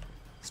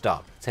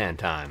 Stop, it's hand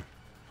time.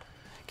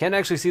 Can't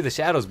actually see the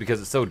shadows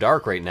because it's so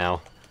dark right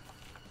now.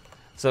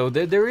 So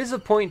there is a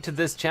point to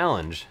this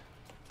challenge.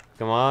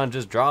 Come on,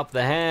 just drop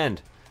the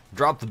hand.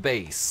 Drop the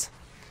base.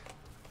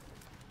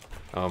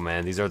 Oh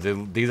man, these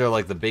are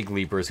like the big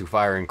leapers who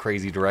fire in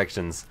crazy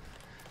directions.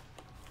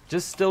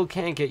 Just still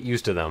can't get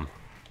used to them.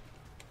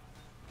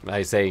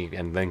 I say,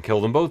 and then kill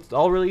them both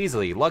all really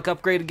easily. Luck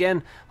upgrade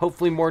again,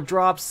 hopefully more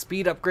drops.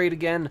 Speed upgrade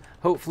again,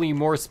 hopefully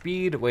more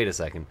speed. Wait a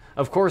second.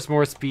 Of course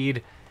more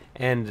speed.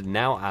 And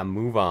now I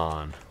move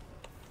on.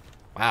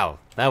 Wow,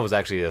 that was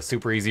actually a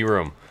super easy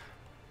room.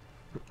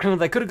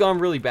 That could have gone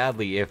really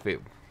badly if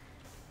it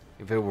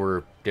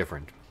were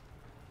different.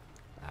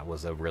 That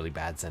was a really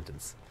bad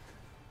sentence.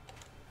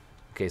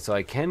 Okay, so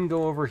I can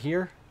go over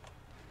here.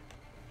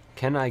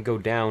 Can I go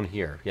down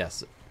here?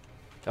 Yes.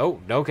 Oh,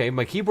 okay.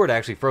 My keyboard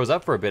actually froze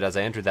up for a bit as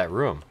I entered that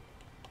room.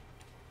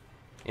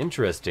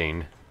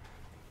 Interesting.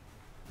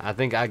 I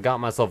think I got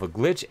myself a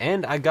glitch,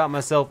 and I got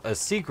myself a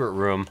secret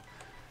room.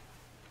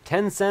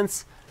 10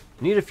 cents.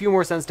 Need a few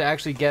more cents to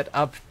actually get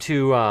up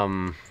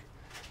to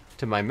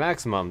my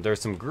maximum.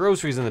 There's some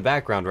groceries in the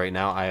background right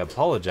now. I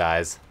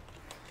apologize.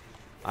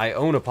 I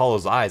own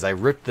Apollo's eyes. I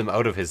ripped them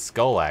out of his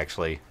skull,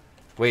 actually.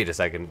 Wait a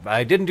second.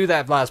 I didn't do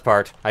that last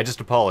part. I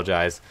just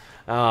apologize.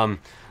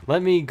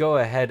 Let me go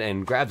ahead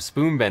and grab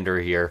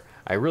Spoonbender here.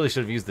 I really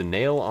should have used the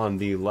nail on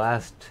the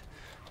last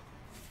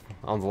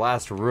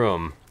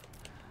room.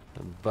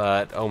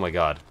 But, oh my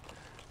god.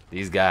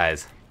 These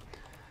guys.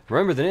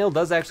 Remember, the nail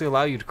does actually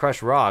allow you to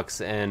crush rocks,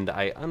 and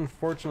I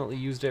unfortunately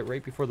used it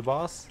right before the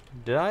boss.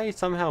 Did I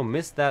somehow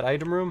miss that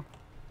item room?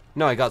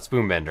 No, I got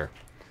Spoonbender.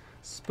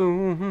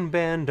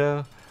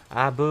 Spoonbender,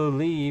 I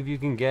believe you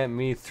can get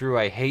me through.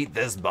 I hate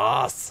this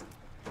boss.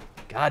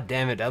 God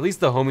damn it. At least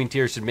the homing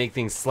tier should make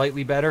things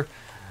slightly better.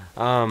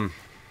 There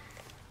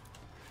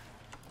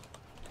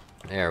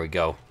we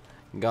go.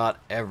 Got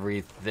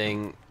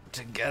everything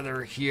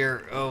together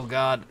here. Oh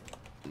god.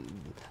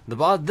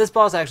 This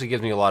boss actually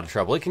gives me a lot of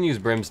trouble. It can use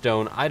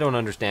brimstone. I don't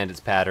understand its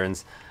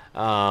patterns.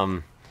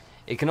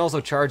 It can also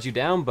charge you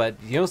down, but,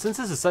 you know, since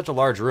this is such a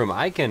large room,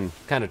 I can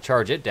kind of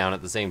charge it down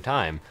at the same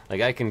time.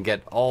 Like, I can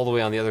get all the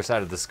way on the other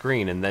side of the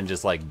screen and then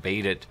just, like,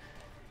 bait it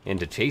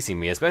into chasing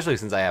me, especially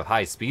since I have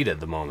high speed at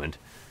the moment.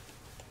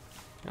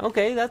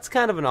 Okay, that's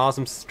kind of an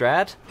awesome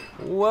strat.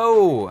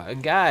 Whoa,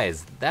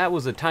 guys, that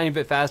was a tiny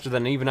bit faster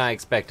than even I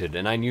expected,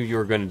 and I knew you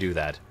were going to do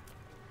that.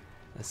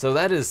 So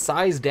that is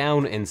size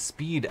down and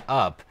speed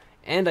up,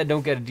 and I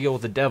don't get to deal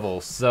with the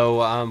devil, so,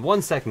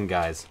 1 second,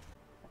 guys.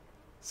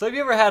 So have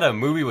you ever had a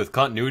movie with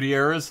continuity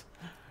errors?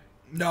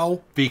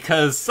 No.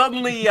 Because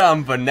suddenly,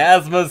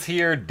 Banasma's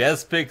here,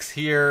 Despic's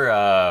here,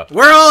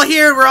 We're all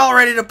here, we're all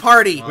ready to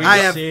party. I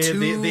have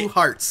two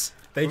hearts.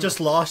 They just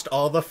lost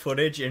all the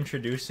footage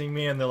introducing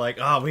me, and they're like,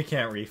 oh, we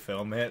can't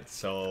refilm it,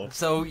 so...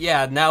 So,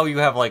 yeah, now you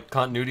have, like,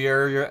 continuity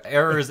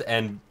errors,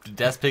 and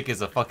Despic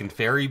is a fucking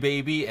fairy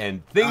baby,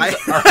 and things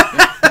are...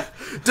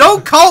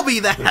 Don't call me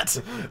that!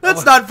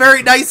 That's not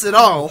very nice at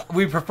all.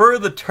 We prefer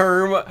the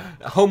term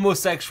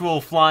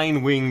homosexual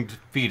flying winged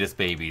fetus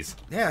babies.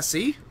 Yeah,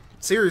 see?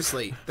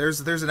 Seriously,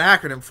 there's an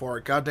acronym for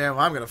it. Goddamn,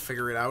 I'm gonna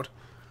figure it out.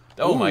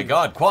 Oh my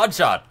god, quad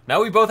shot.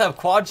 Now we both have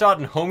quad shot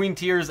and homing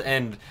tiers,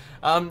 and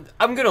it's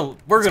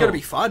gonna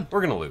be fun.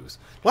 We're gonna lose.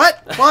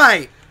 What?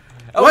 Why?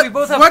 Oh, we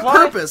both have what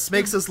purpose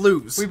makes us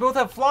lose? We both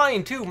have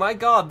flying too. My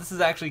god, this is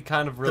actually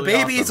kind of really The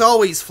babies awesome.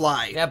 always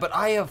fly. Yeah, but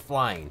I have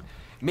flying.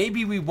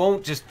 Maybe we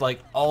won't just, like,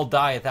 all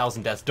die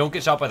 1,000 deaths. Don't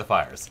get shot by the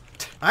fires.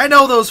 I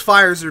know those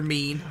fires are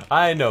mean.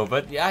 I know,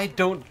 but I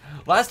don't...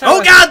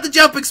 God, the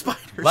jumping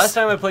spiders! Last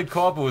time I played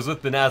co-op, it was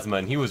with Banasma,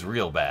 and he was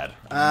real bad.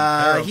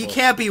 He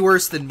can't be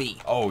worse than me.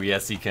 Oh,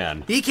 yes, he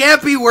can. He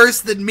can't be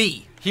worse than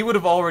me. He would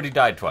have already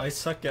died I twice.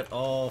 suck at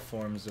all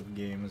forms of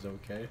games,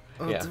 okay?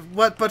 Yeah.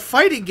 What? But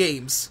fighting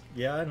games?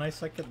 Yeah, and I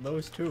suck at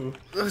those too.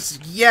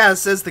 Yeah,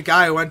 says the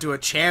guy who went to a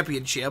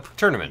championship.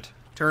 Tournament.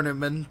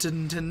 Tournament.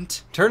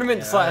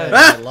 Tournament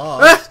I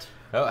lost.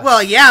 Oh,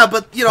 Well, yeah,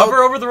 but, you know...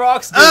 hover over the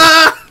rocks, dude.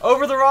 Ah!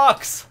 Over the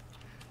rocks.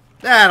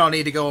 I don't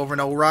need to go over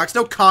no rocks.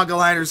 No conga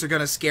liners are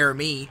gonna scare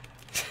me.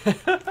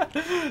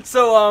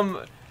 So,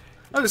 I'm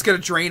just gonna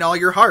drain all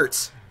your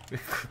hearts.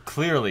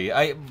 clearly,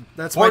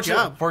 That's my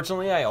job.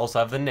 Fortunately, I also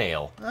have the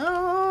nail.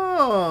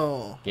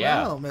 Oh.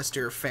 Yeah. Well,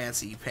 Mr.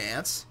 Fancy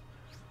Pants.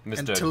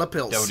 Mr.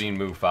 Tilapils. Doubting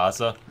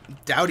Mufasa.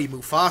 Dowdy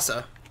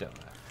Mufasa.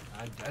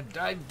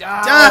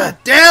 Ah,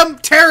 Damn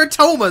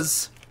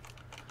teratomas!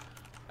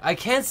 I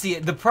can't see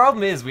it. The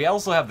problem is, we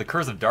also have the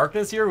Curse of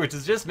Darkness here, which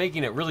is just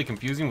making it really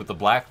confusing with the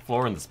black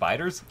floor and the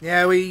spiders.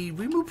 Yeah, we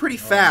move pretty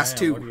fast, man,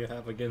 too. What do you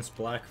have against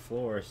black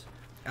floors?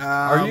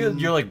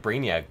 You're like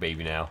Brainiac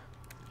baby now.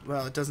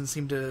 Well, it doesn't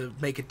seem to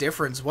make a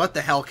difference what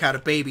the hell kind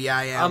of baby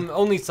I am.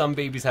 Only some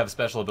babies have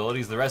special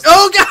abilities. The rest.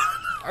 Oh, God!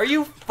 Are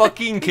you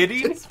fucking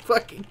kidding? Just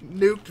fucking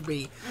nuked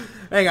me.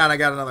 Hang on, I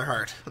got another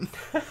heart.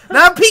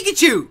 Now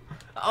Pikachu!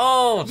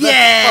 Oh, that's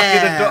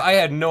Yeah! fucking I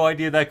had no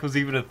idea that was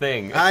even a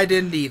thing. I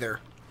didn't either.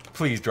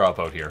 Please drop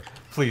out here.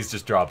 Please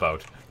just drop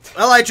out.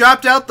 Well, I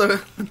dropped out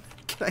the...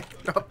 Can I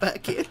drop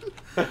back in?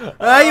 You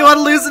want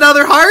to lose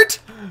another heart?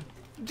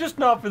 Just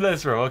not for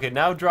this room. Okay,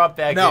 now drop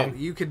back No, in.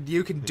 you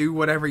can do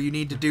whatever you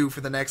need to do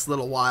for the next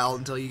little while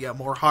until you get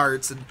more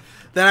hearts, and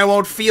then I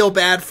won't feel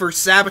bad for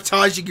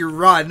sabotaging your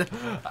run.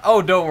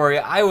 Oh, don't worry.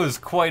 I was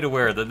quite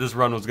aware that this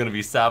run was going to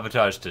be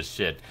sabotaged to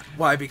shit.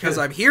 Why? Because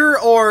I'm here,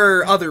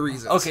 or other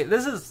reasons? Okay,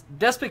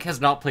 Despic has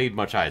not played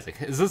much Isaac.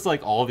 Is this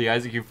like all the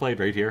Isaac you've played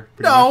right here?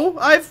 pretty much? No,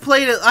 I've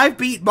played it. I've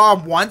beat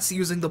Mom once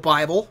using the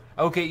Bible.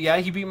 Okay, yeah,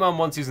 he beat Mom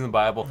once using the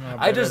Bible.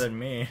 Better than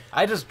me.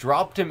 I just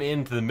dropped him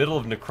into the middle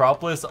of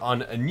Necropolis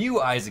on a new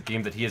Isaac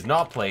game that he has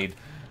not played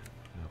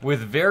with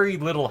very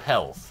little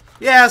health.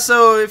 Yeah,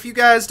 so if you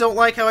guys don't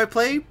like how I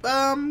play,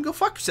 go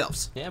fuck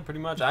yourselves. Yeah, pretty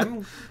much.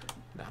 I'm...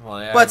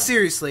 Well, yeah, But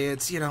seriously,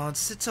 it's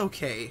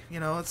okay.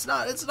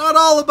 It's not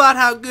all about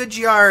how good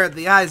you are at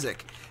the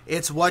Isaac.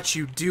 It's what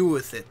you do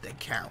with it that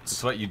counts.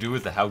 it's what you do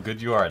with how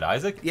good you are at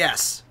Isaac?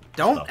 Yes.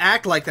 Don't Oh.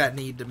 act like that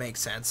need to make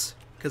sense,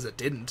 because it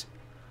didn't.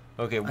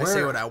 Okay, I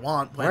say what I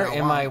want when where I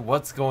am want. I?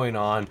 What's going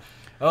on?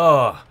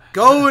 Oh.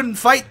 Go and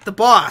fight the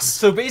boss.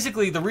 So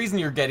basically, the reason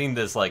you're getting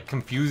this, like,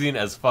 confusing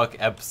as fuck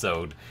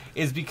episode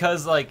is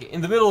because, like,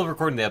 in the middle of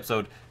recording the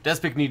episode,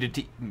 Despic needed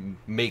to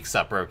make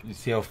supper.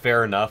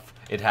 Fair enough.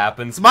 It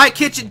happens. It's my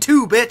kitchen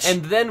too, bitch.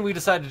 And then we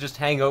decided to just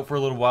hang out for a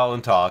little while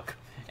and talk.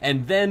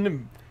 And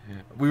then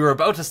we were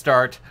about to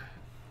start,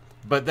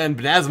 but then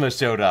Benazma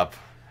showed up.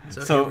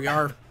 so here we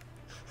are.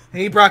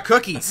 He brought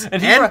cookies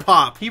and brought,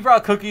 Pop. He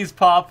brought cookies,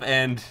 Pop,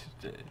 and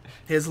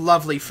His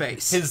lovely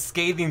face. his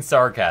scathing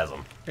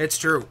sarcasm. It's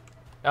true.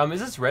 Is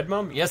this Red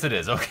Mum? Yes, it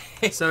is.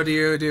 Okay. So do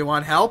you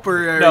want help,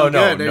 or are No, you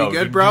no, good? no. Are you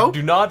good, bro?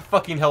 Do not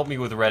fucking help me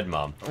with Red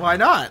Mum. Why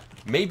not?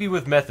 Maybe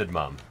with Method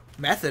Mum.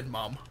 Method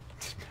Mom.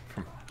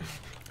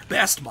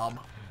 Best mom,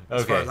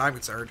 as far Okay. as I'm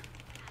concerned.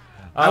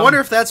 I wonder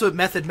if that's what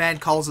Method Man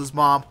calls his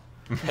mom.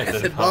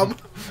 Method Mom.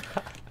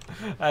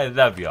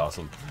 That'd be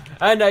awesome.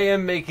 And I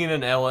am making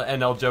an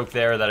NL joke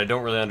there that I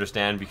don't really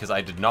understand because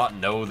I did not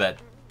know that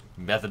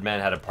Method Man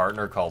had a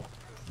partner called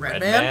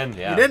Red Man.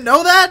 Yeah. You didn't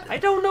know that? I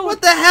don't know.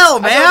 What the hell,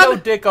 man? I don't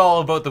know dick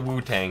all about the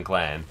Wu-Tang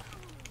Clan.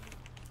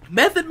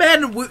 Method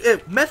Man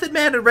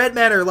and Red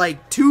Man are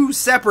like two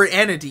separate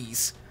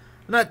entities.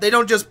 They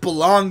don't just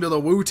belong to the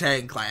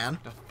Wu-Tang Clan.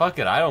 Fuck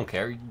it, I don't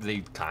care. They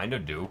kind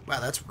of do. Wow,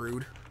 that's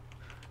rude.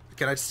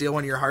 Can I steal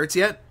one of your hearts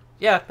yet?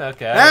 Yeah,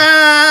 okay.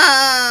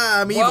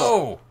 Ah, I'm evil.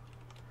 Whoa!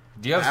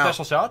 Do you have Wow.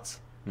 special shots?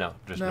 No,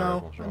 just No,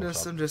 normal I'm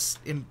shots. just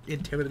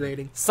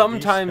intimidating.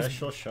 Sometimes... These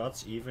special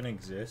shots even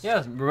exist?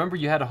 Yeah, remember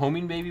you had a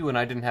homing baby when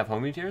I didn't have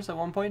homing tears at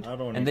one point? I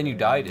don't And then you even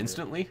died remember.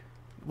 instantly?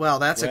 Well,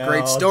 that's a Well,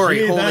 great story.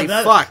 gee, Holy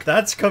that- fuck.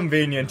 That's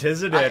convenient,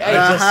 isn't it? I- I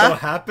just Uh-huh. so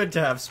happened to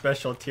have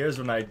special tears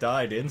when I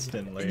died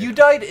instantly. You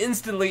died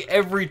instantly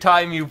every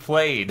time you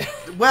played.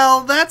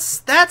 Well,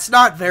 that's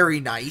not very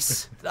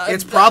nice.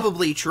 It's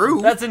probably true.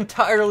 That's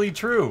entirely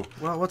true.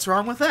 Well, what's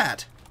wrong with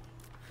that?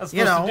 That's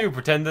You supposed know. to do.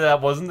 Pretend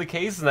that wasn't the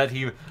case and that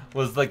he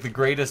was like the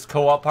greatest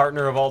co-op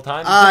partner of all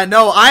time.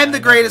 No, I'm the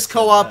never greatest said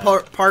co-op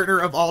that. partner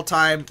of all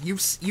time.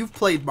 You've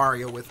played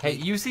Mario with Hey,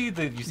 me. you see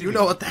the You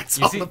know what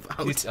that's all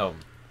about. Oh,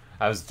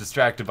 I was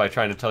distracted by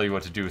trying to tell you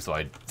what to do, so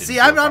I didn't. See, do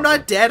it I'm properly.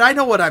 not dead. I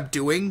know what I'm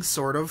doing,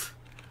 sort of.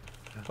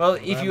 Well,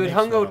 That if you had makes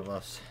hung one out, of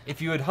us.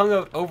 if you had hung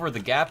out over the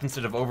gap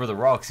instead of over the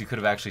rocks, you could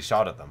have actually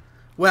shot at them.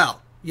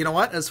 Well, you know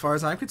what? As far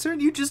as I'm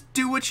concerned, you just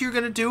do what you're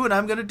gonna do, and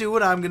I'm gonna do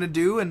what I'm gonna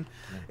do, and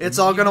it's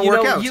all gonna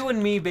work out. You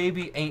and me,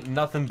 baby, ain't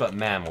nothing but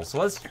mammals. So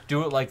let's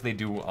do it like they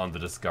do on the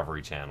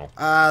Discovery Channel.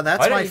 That's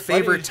Why my don't you-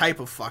 favorite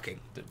type of fucking.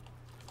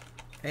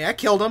 Hey, I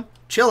killed him.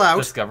 Chill out.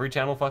 Discovery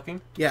Channel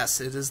fucking.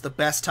 Yes, it is the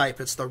best type.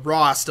 It's the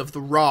rawest of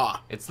the raw.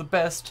 It's the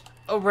best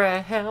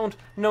around.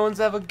 No one's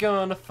ever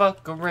gonna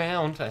fuck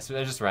around. I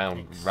just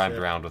rhymed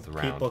around with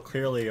around. People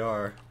clearly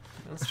are.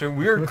 That's true.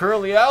 We're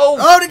curly. Oh,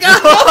 Oh, to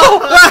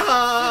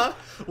go!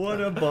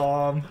 What a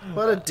bomb.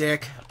 What a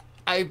dick.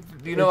 I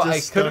It I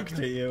just could stuck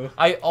to you.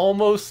 I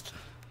almost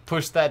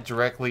pushed that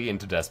directly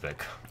into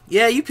Despic.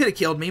 Yeah, you could have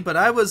killed me, but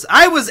I was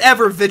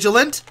ever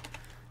vigilant.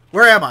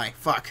 Where am I?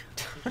 Fuck.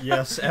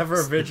 Yes,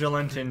 ever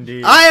vigilant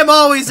indeed. I am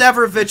always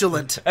ever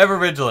vigilant. Ever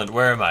vigilant.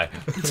 Where am I?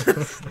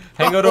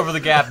 Hang out over the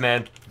gap,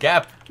 man.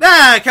 Gap.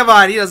 Nah, come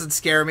on. He doesn't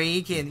scare me.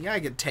 He can. I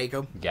can take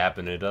him.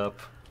 Gapping it up.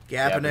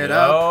 Gapping it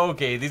up.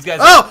 Okay, these guys.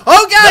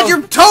 Oh God! No.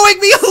 You're towing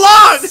me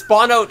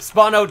along.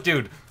 Spawn out,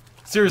 dude.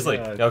 Seriously.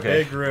 Yeah,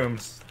 Okay. Big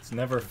rooms. It's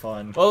never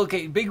fun. Well,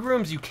 okay, big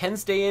rooms you can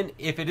stay in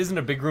if it isn't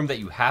a big room that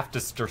you have to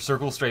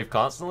circle strafe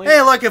constantly.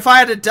 Hey, look! If I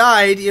had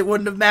died, it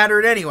wouldn't have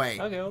mattered anyway.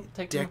 Okay, well,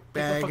 take Dick the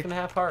bag. fucking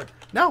half heart.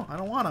 No, I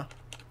don't wanna.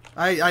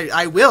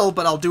 I will,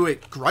 but I'll do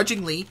it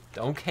grudgingly.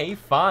 Okay,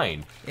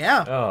 fine.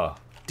 Yeah. Oh,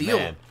 Deal.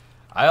 Man.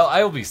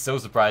 I'll be so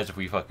surprised if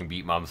we fucking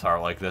beat Mom's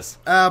heart like this.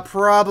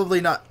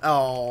 Probably not.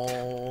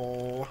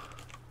 Oh.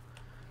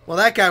 Well,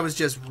 that guy was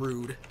just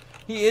rude.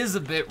 He is a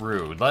bit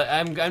rude.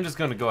 I'm just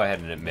gonna go ahead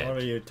and admit. What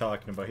are you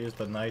talking about? He's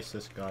the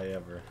nicest guy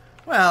ever.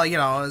 Well, you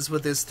know, as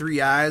with his 3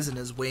 eyes and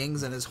his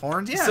wings and his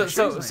horns. Yeah, sure, he's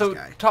a nice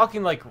guy.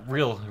 Talking like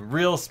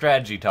real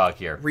strategy talk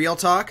here. Real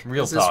talk?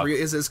 Real is talk.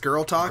 Is this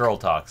girl talk? Girl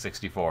talk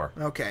 64.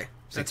 Okay,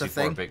 that's a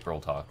 64 thing. bit girl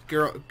talk.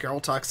 Girl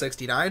talk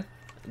 69.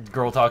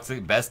 Girl talk's the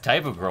best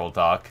type of girl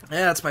talk.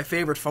 Yeah, that's my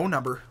favorite phone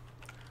number.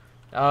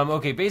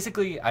 Okay,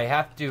 basically I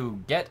have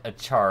to get a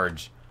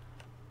charge.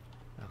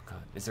 Oh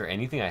god, is there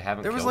anything I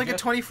haven't There was killed like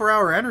yet? a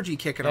 24-hour energy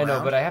kicking around. I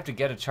know, but I have to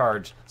get a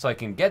charge so I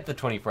can get the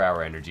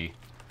 24-hour energy,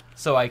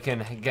 so I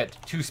can get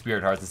 2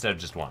 spirit hearts instead of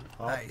just 1.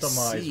 I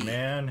Optimize, see.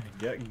 man.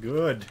 Get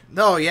good.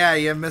 Oh yeah,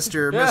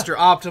 Mr. Yeah. Mr.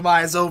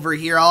 Optimize over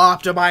here. I'll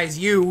optimize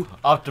you.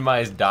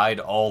 Optimize died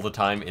all the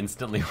time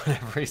instantly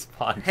whenever he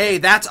spawned. Hey,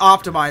 that's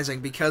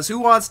optimizing, because who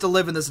wants to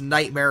live in this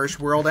nightmarish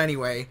world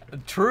anyway?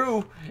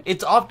 True,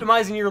 it's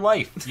optimizing your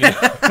life. You know?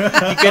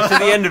 You get to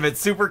the end of it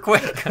super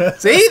quick.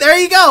 See, there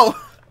you go.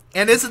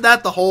 And isn't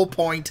that the whole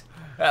point?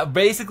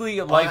 Basically,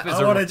 life is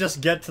I want to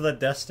just get to the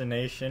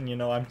destination. You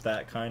know, I'm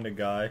that kind of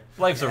guy.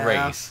 life's a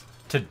Yeah. race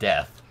to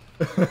death.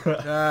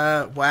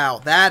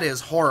 Wow, that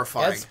is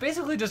horrifying. Yeah, it's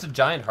basically just a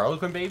giant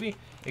Harlequin baby,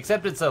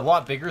 except it's a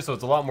lot bigger, so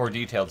it's a lot more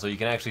detailed, so you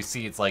can actually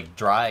see its like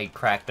dry,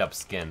 cracked up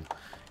skin.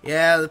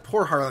 Yeah, the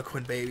poor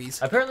Harlequin babies.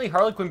 Apparently,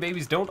 Harlequin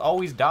babies don't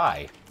always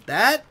die.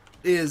 That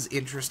is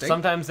interesting.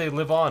 Sometimes they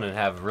live on and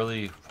have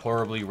really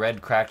horribly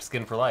red, cracked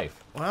skin for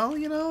life. Well,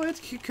 you know, it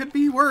could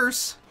be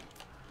worse.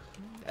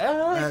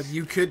 Uh,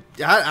 You could.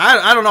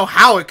 I don't know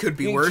how it could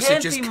be worse. It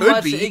can't just be could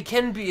much- be.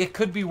 It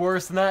could be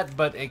worse than that,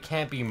 but it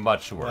can't be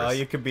much worse. Well,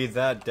 you could be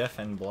that deaf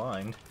and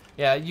blind.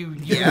 Yeah, you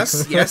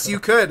Yes, you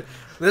could.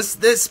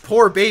 This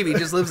poor baby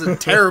just lives a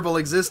terrible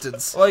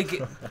existence.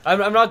 like,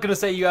 I'm not gonna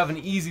say you have an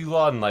easy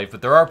lot in life,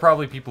 but there are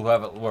probably people who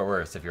have it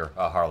worse if you're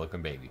a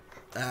Harlequin baby.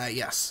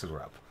 Yes. who grew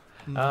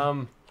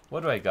up.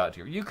 What do I got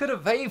here? You could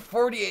have paid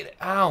 48.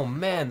 Oh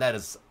man, that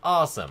is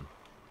awesome.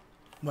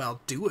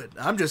 Well, do it.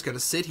 I'm just gonna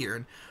sit here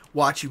and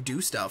watch you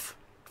do stuff.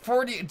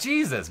 40.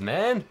 Jesus,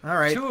 man. All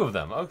right. 2 of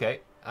them.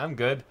 Okay, I'm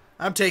good.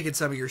 I'm taking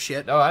some of your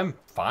shit. No, I'm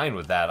fine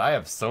with that. I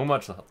have so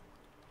much.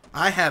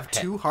 I have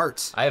 2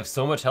 hearts. I have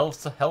so much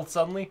health. Health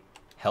suddenly.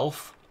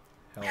 Health.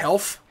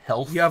 Health?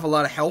 Health. You have a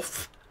lot of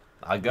health?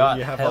 I got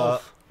You have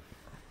health.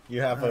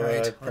 You have All a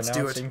right, let's do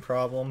it. pronouncing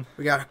problem.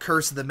 We got a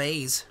curse of the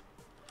maze.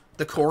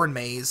 The corn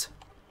maze.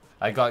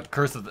 I got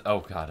curse of the.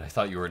 Oh god, I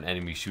thought you were an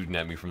enemy shooting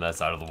at me from that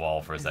side of the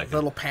wall for a second.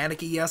 Little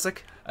panicky, Yesik.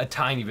 A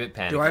tiny bit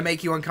panicky. Do I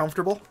make you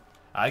uncomfortable?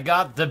 I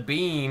got the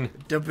bean.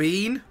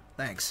 Devine?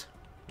 Thanks.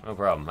 No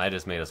problem. I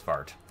just made us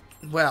fart.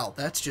 Well,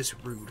 that's just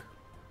rude.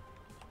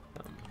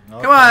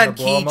 Oh, Come time on,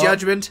 to blow 'em key up.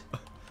 judgment.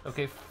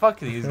 Okay, fuck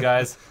these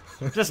guys.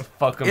 Just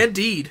fuck them.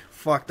 Indeed.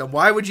 Fuck them.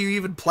 Why would you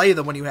even play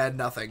them when you had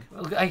nothing?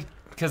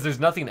 Because there's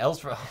nothing else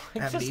for. I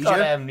just Amnesia? got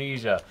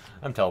amnesia.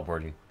 I'm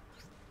teleporting.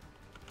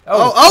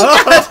 Oh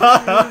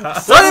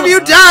God! What have you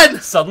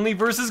done? Suddenly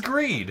versus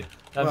greed.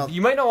 Well-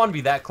 You might not want to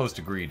be that close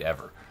to greed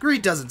ever.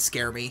 Greed doesn't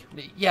scare me.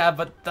 Yeah,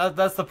 but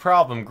that's the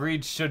problem.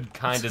 Greed should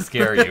kind of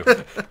scare you.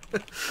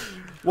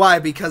 Why?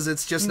 Because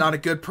it's just not a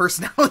good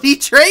personality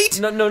trait?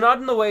 No, not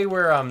in the way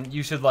where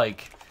you should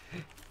like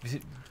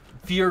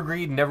fear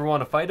greed and never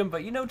want to fight him,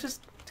 but you know,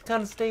 just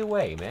kind of stay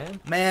away, man.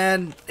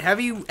 Man,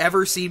 have you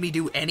ever seen me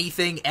do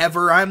anything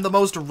ever? I'm the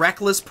most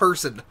reckless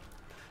person.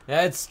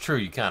 Yeah, it's true.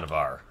 You kind of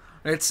are.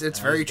 It's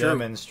very true.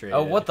 Demonstrated.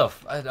 Oh, what the?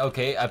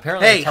 Okay,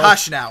 apparently. Hey,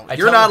 hush now.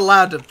 You're not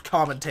allowed to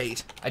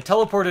commentate. I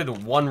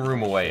teleported 1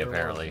 room away, Sure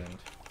apparently. wasn't.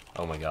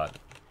 Oh my god.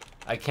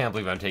 I can't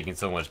believe I'm taking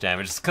so much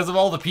damage. It's because of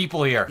all the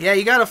people here. Yeah,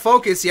 you gotta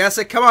focus,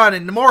 Yesik. Come on,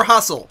 and more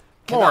hustle.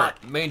 More.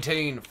 Cannot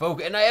maintain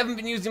focus. And I haven't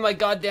been using my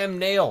goddamn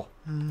nail.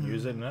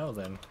 Use it now,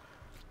 then.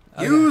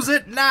 Use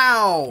it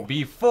now.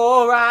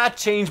 Before I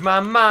change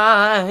my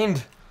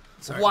mind.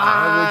 Sorry,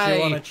 why would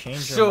you wanna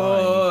change your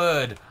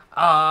should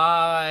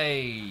I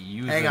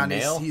use Hang a on,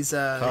 nail?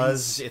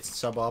 Because it's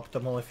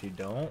suboptimal if you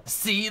don't.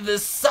 See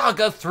this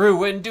saga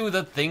through and do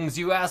the things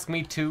you ask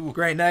me to.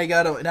 Great, now you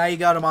got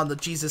him on the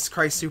Jesus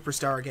Christ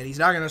Superstar again. He's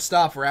not gonna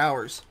stop for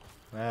hours.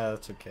 Ah,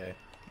 that's okay.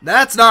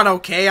 That's not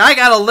okay. I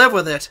gotta live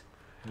with it.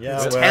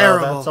 Yeah, It's well,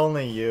 terrible. that's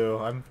only you.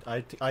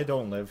 I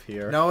don't live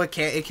here. No, it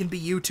can't. It can be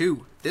you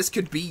too. This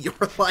could be your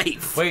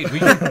life. Wait, we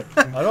could,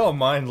 I don't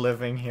mind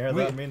living here.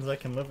 We- That means I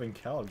can live in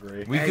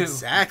Calgary. we could,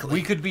 Exactly.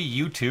 we could be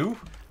you two.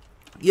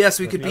 Yes,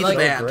 we could That'd be be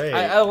the so band. great.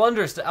 I'll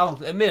understand.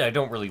 I'll admit I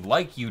don't really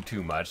like you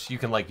too much. You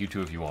can like you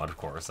two if you want, of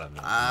course. I'm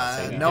not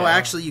saying you No, can't.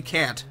 actually, you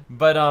can't.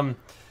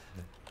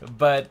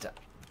 But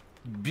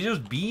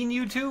just being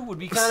you two would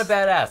be kind of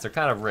badass. They're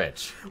kind of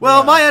rich. Well,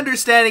 Yeah. my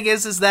understanding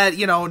is that,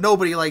 you know,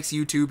 nobody likes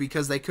U2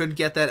 because they couldn't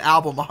get that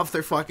album off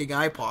their fucking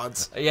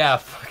iPods. Yeah,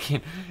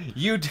 fucking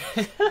you.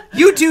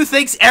 U2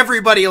 thinks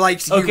everybody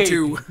likes Okay,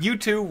 U2. you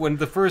two. When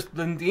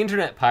the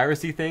internet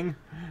piracy thing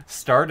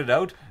started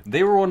out,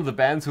 they were one of the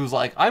bands who was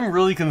like, "I'm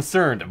really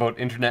concerned about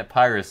internet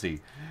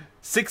piracy."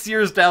 6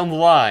 years down the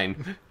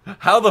line,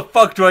 how the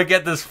fuck do I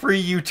get this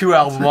free U2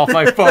 album off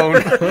my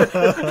phone?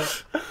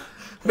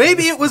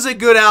 Maybe it was a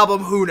good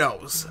album, who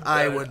knows?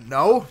 I wouldn't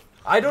know.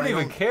 I don't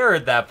even care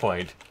at that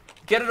point.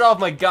 Get it off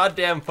my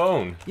goddamn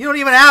phone. You don't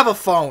even have a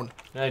phone.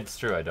 It's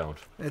true, I don't.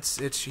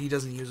 He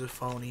doesn't use a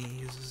phone, he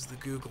uses the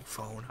Google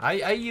phone.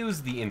 I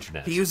use the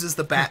internet. He uses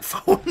the bat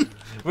phone.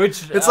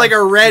 Which It's like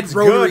a red It's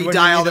rotary good when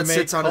dial you need that to make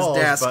sits on calls,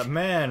 his desk. But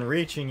man,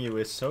 reaching you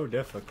is so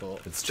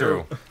difficult. It's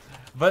true.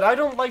 But I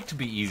don't like to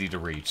be easy to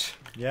reach.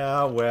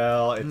 Yeah,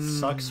 well, it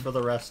sucks for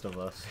the rest of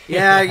us.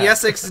 Yeah,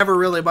 Yesex's never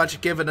really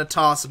much given a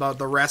toss about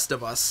the rest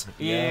of us.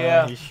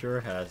 Yeah. he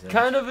sure hasn't.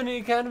 Kind of an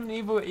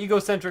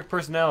egocentric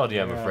personality,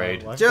 I'm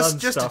afraid. Well, I've Just- done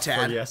just a stuff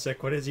tad. For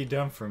Yesek. What has he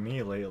done for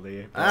me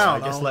lately? I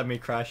don't Just know. let me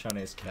crash on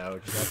his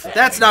couch.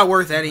 That's not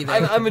worth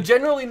anything. I'm a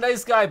generally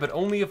nice guy, but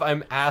only if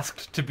I'm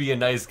asked to be a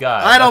nice guy.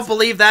 I don't That's-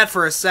 believe that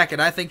for a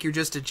second. I think you're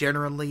just a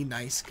generally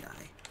nice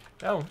guy.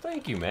 Oh,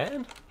 thank you,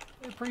 man.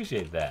 I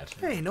appreciate that.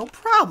 Hey, no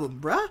problem,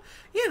 bruh.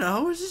 You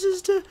know, it's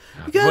just you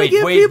gotta Wait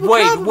give people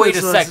a compliments once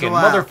in second.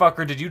 while.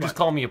 Motherfucker, did you just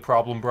call me a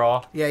problem,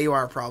 bra? Yeah, you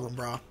are a problem,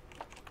 bro.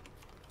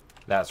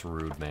 That's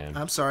rude, man.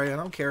 I'm sorry. I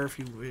don't care if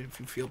you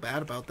feel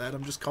bad about that.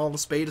 I'm just calling a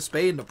spade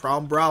and a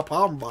problem, bra.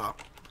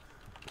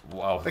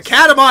 Wow. A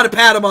catamon, a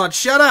patamon.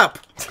 Shut up.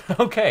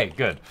 Okay,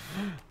 good.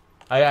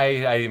 I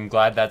am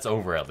glad that's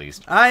over at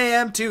least. I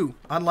am too.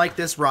 Unlike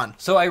this run,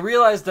 So I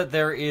realized that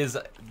there is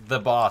the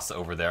boss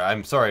over there.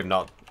 I'm sorry,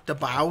 the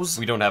bows.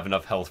 we don't have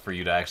enough health for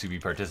you to actually be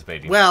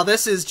participating. Well,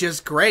 this is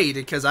just great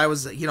because I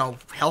was,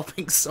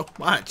 helping so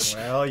much.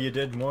 Well, you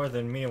did more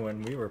than me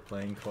when we were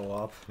playing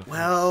co-op.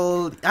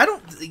 Well, I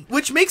don't.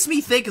 Which makes me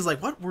think is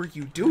like, what were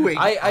you doing?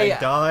 I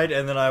died,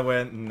 and then I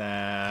went,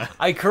 nah.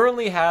 I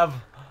currently have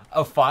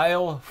a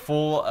file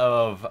full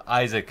of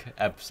Isaac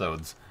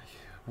episodes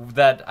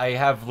that I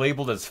have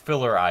labeled as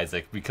filler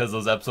Isaac because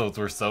those episodes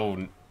were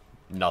so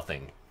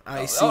nothing.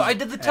 I see. Oh, I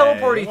did the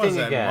teleporting Hey, it thing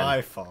wasn't again.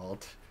 my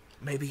fault.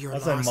 Maybe you're It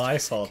wasn't lost. my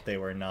fault they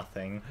were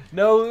nothing.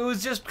 No, it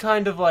was just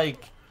kind of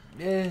like,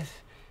 eh.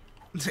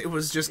 It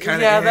was just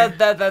kind Yeah, of.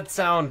 that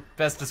sound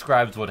best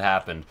describes what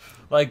happened.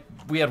 Like,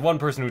 we had one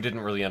person who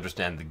didn't really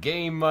understand the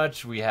game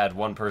much. We had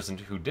one person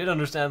who did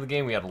understand the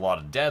game. We had a lot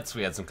of deaths.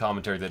 We had some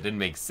commentary that didn't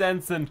make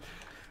sense. And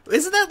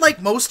Isn't that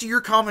like most of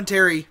your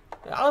commentary?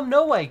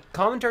 no, like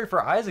commentary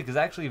for Isaac is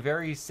actually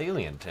very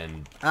salient.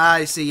 And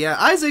I see. Yeah,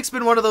 Isaac's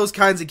been one of those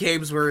kinds of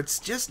games where it's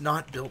just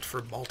not built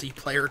for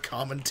multiplayer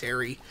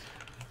commentary.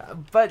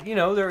 but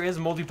there is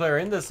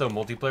multiplayer in this, so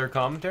multiplayer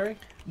commentary.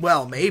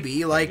 Well,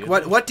 maybe. Like, Maybe.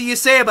 what do you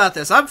say about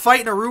this? I'm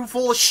fighting a room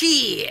full of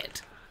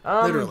shit.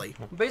 Literally.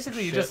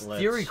 Basically, you just Shitlets.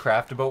 theory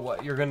craft about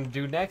what you're going to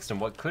do next and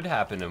what could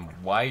happen and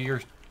why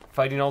you're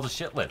fighting all the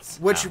shitlets.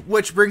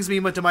 Which brings me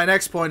to my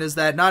next point is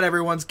that not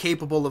everyone's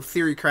capable of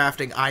theory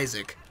crafting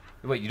Isaac.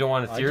 Wait, you don't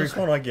want to I theory? just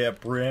want to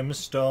get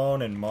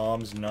brimstone and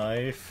mom's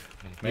knife.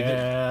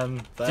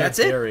 Man, That's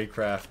it? theory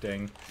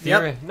crafting.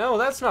 theory? Yep. No,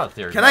 that's not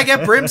theory. Can I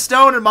get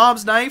brimstone and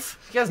mom's knife?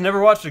 You guys never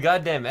watched a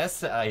goddamn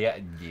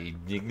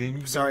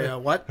Sorry,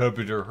 what?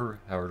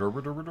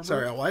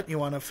 Sorry, what? You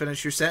want to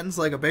finish your sentence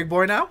like a big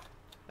boy now?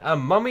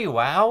 Mummy,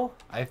 wow.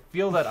 I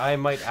feel that I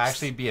might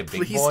actually be a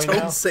big Please boy don't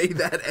now. say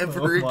that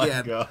ever Oh my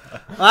again. god.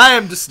 I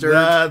am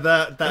disturbed.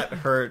 That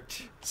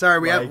hurt.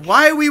 Sorry, like-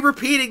 why are we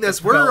repeating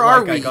this? Where Felt are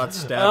like we? I got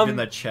stabbed in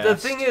the chest. The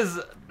thing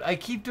is, I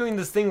keep doing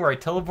this thing where I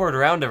teleport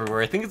around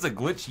everywhere. I think it's a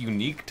glitch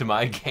unique to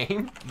my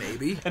game,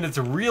 Maybe. and it's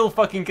real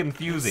fucking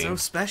confusing. So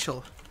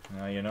special.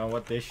 You know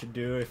what they should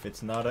do? If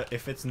it's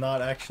not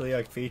actually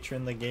a feature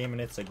in the game and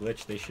it's a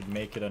glitch, they should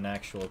make it an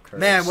actual curse.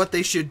 Man, what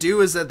they should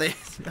do is that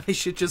they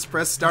should just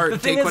press start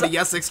and thing take is, one of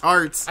Yesex's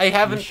hearts. I You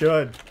haven't.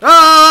 should.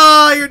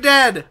 Oh, you're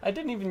dead. I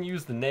didn't even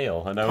use the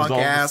nail, and I was Punk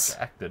all ass.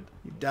 distracted.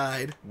 You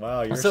died.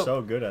 Wow, you're So-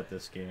 so good at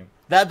this game.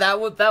 That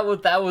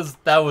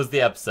was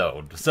the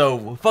episode.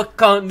 So fuck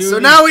continuity. So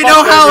now we fuck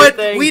know how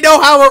everything.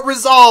 it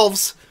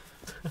resolves.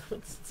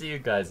 See you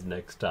guys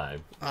next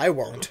time. I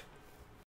won't.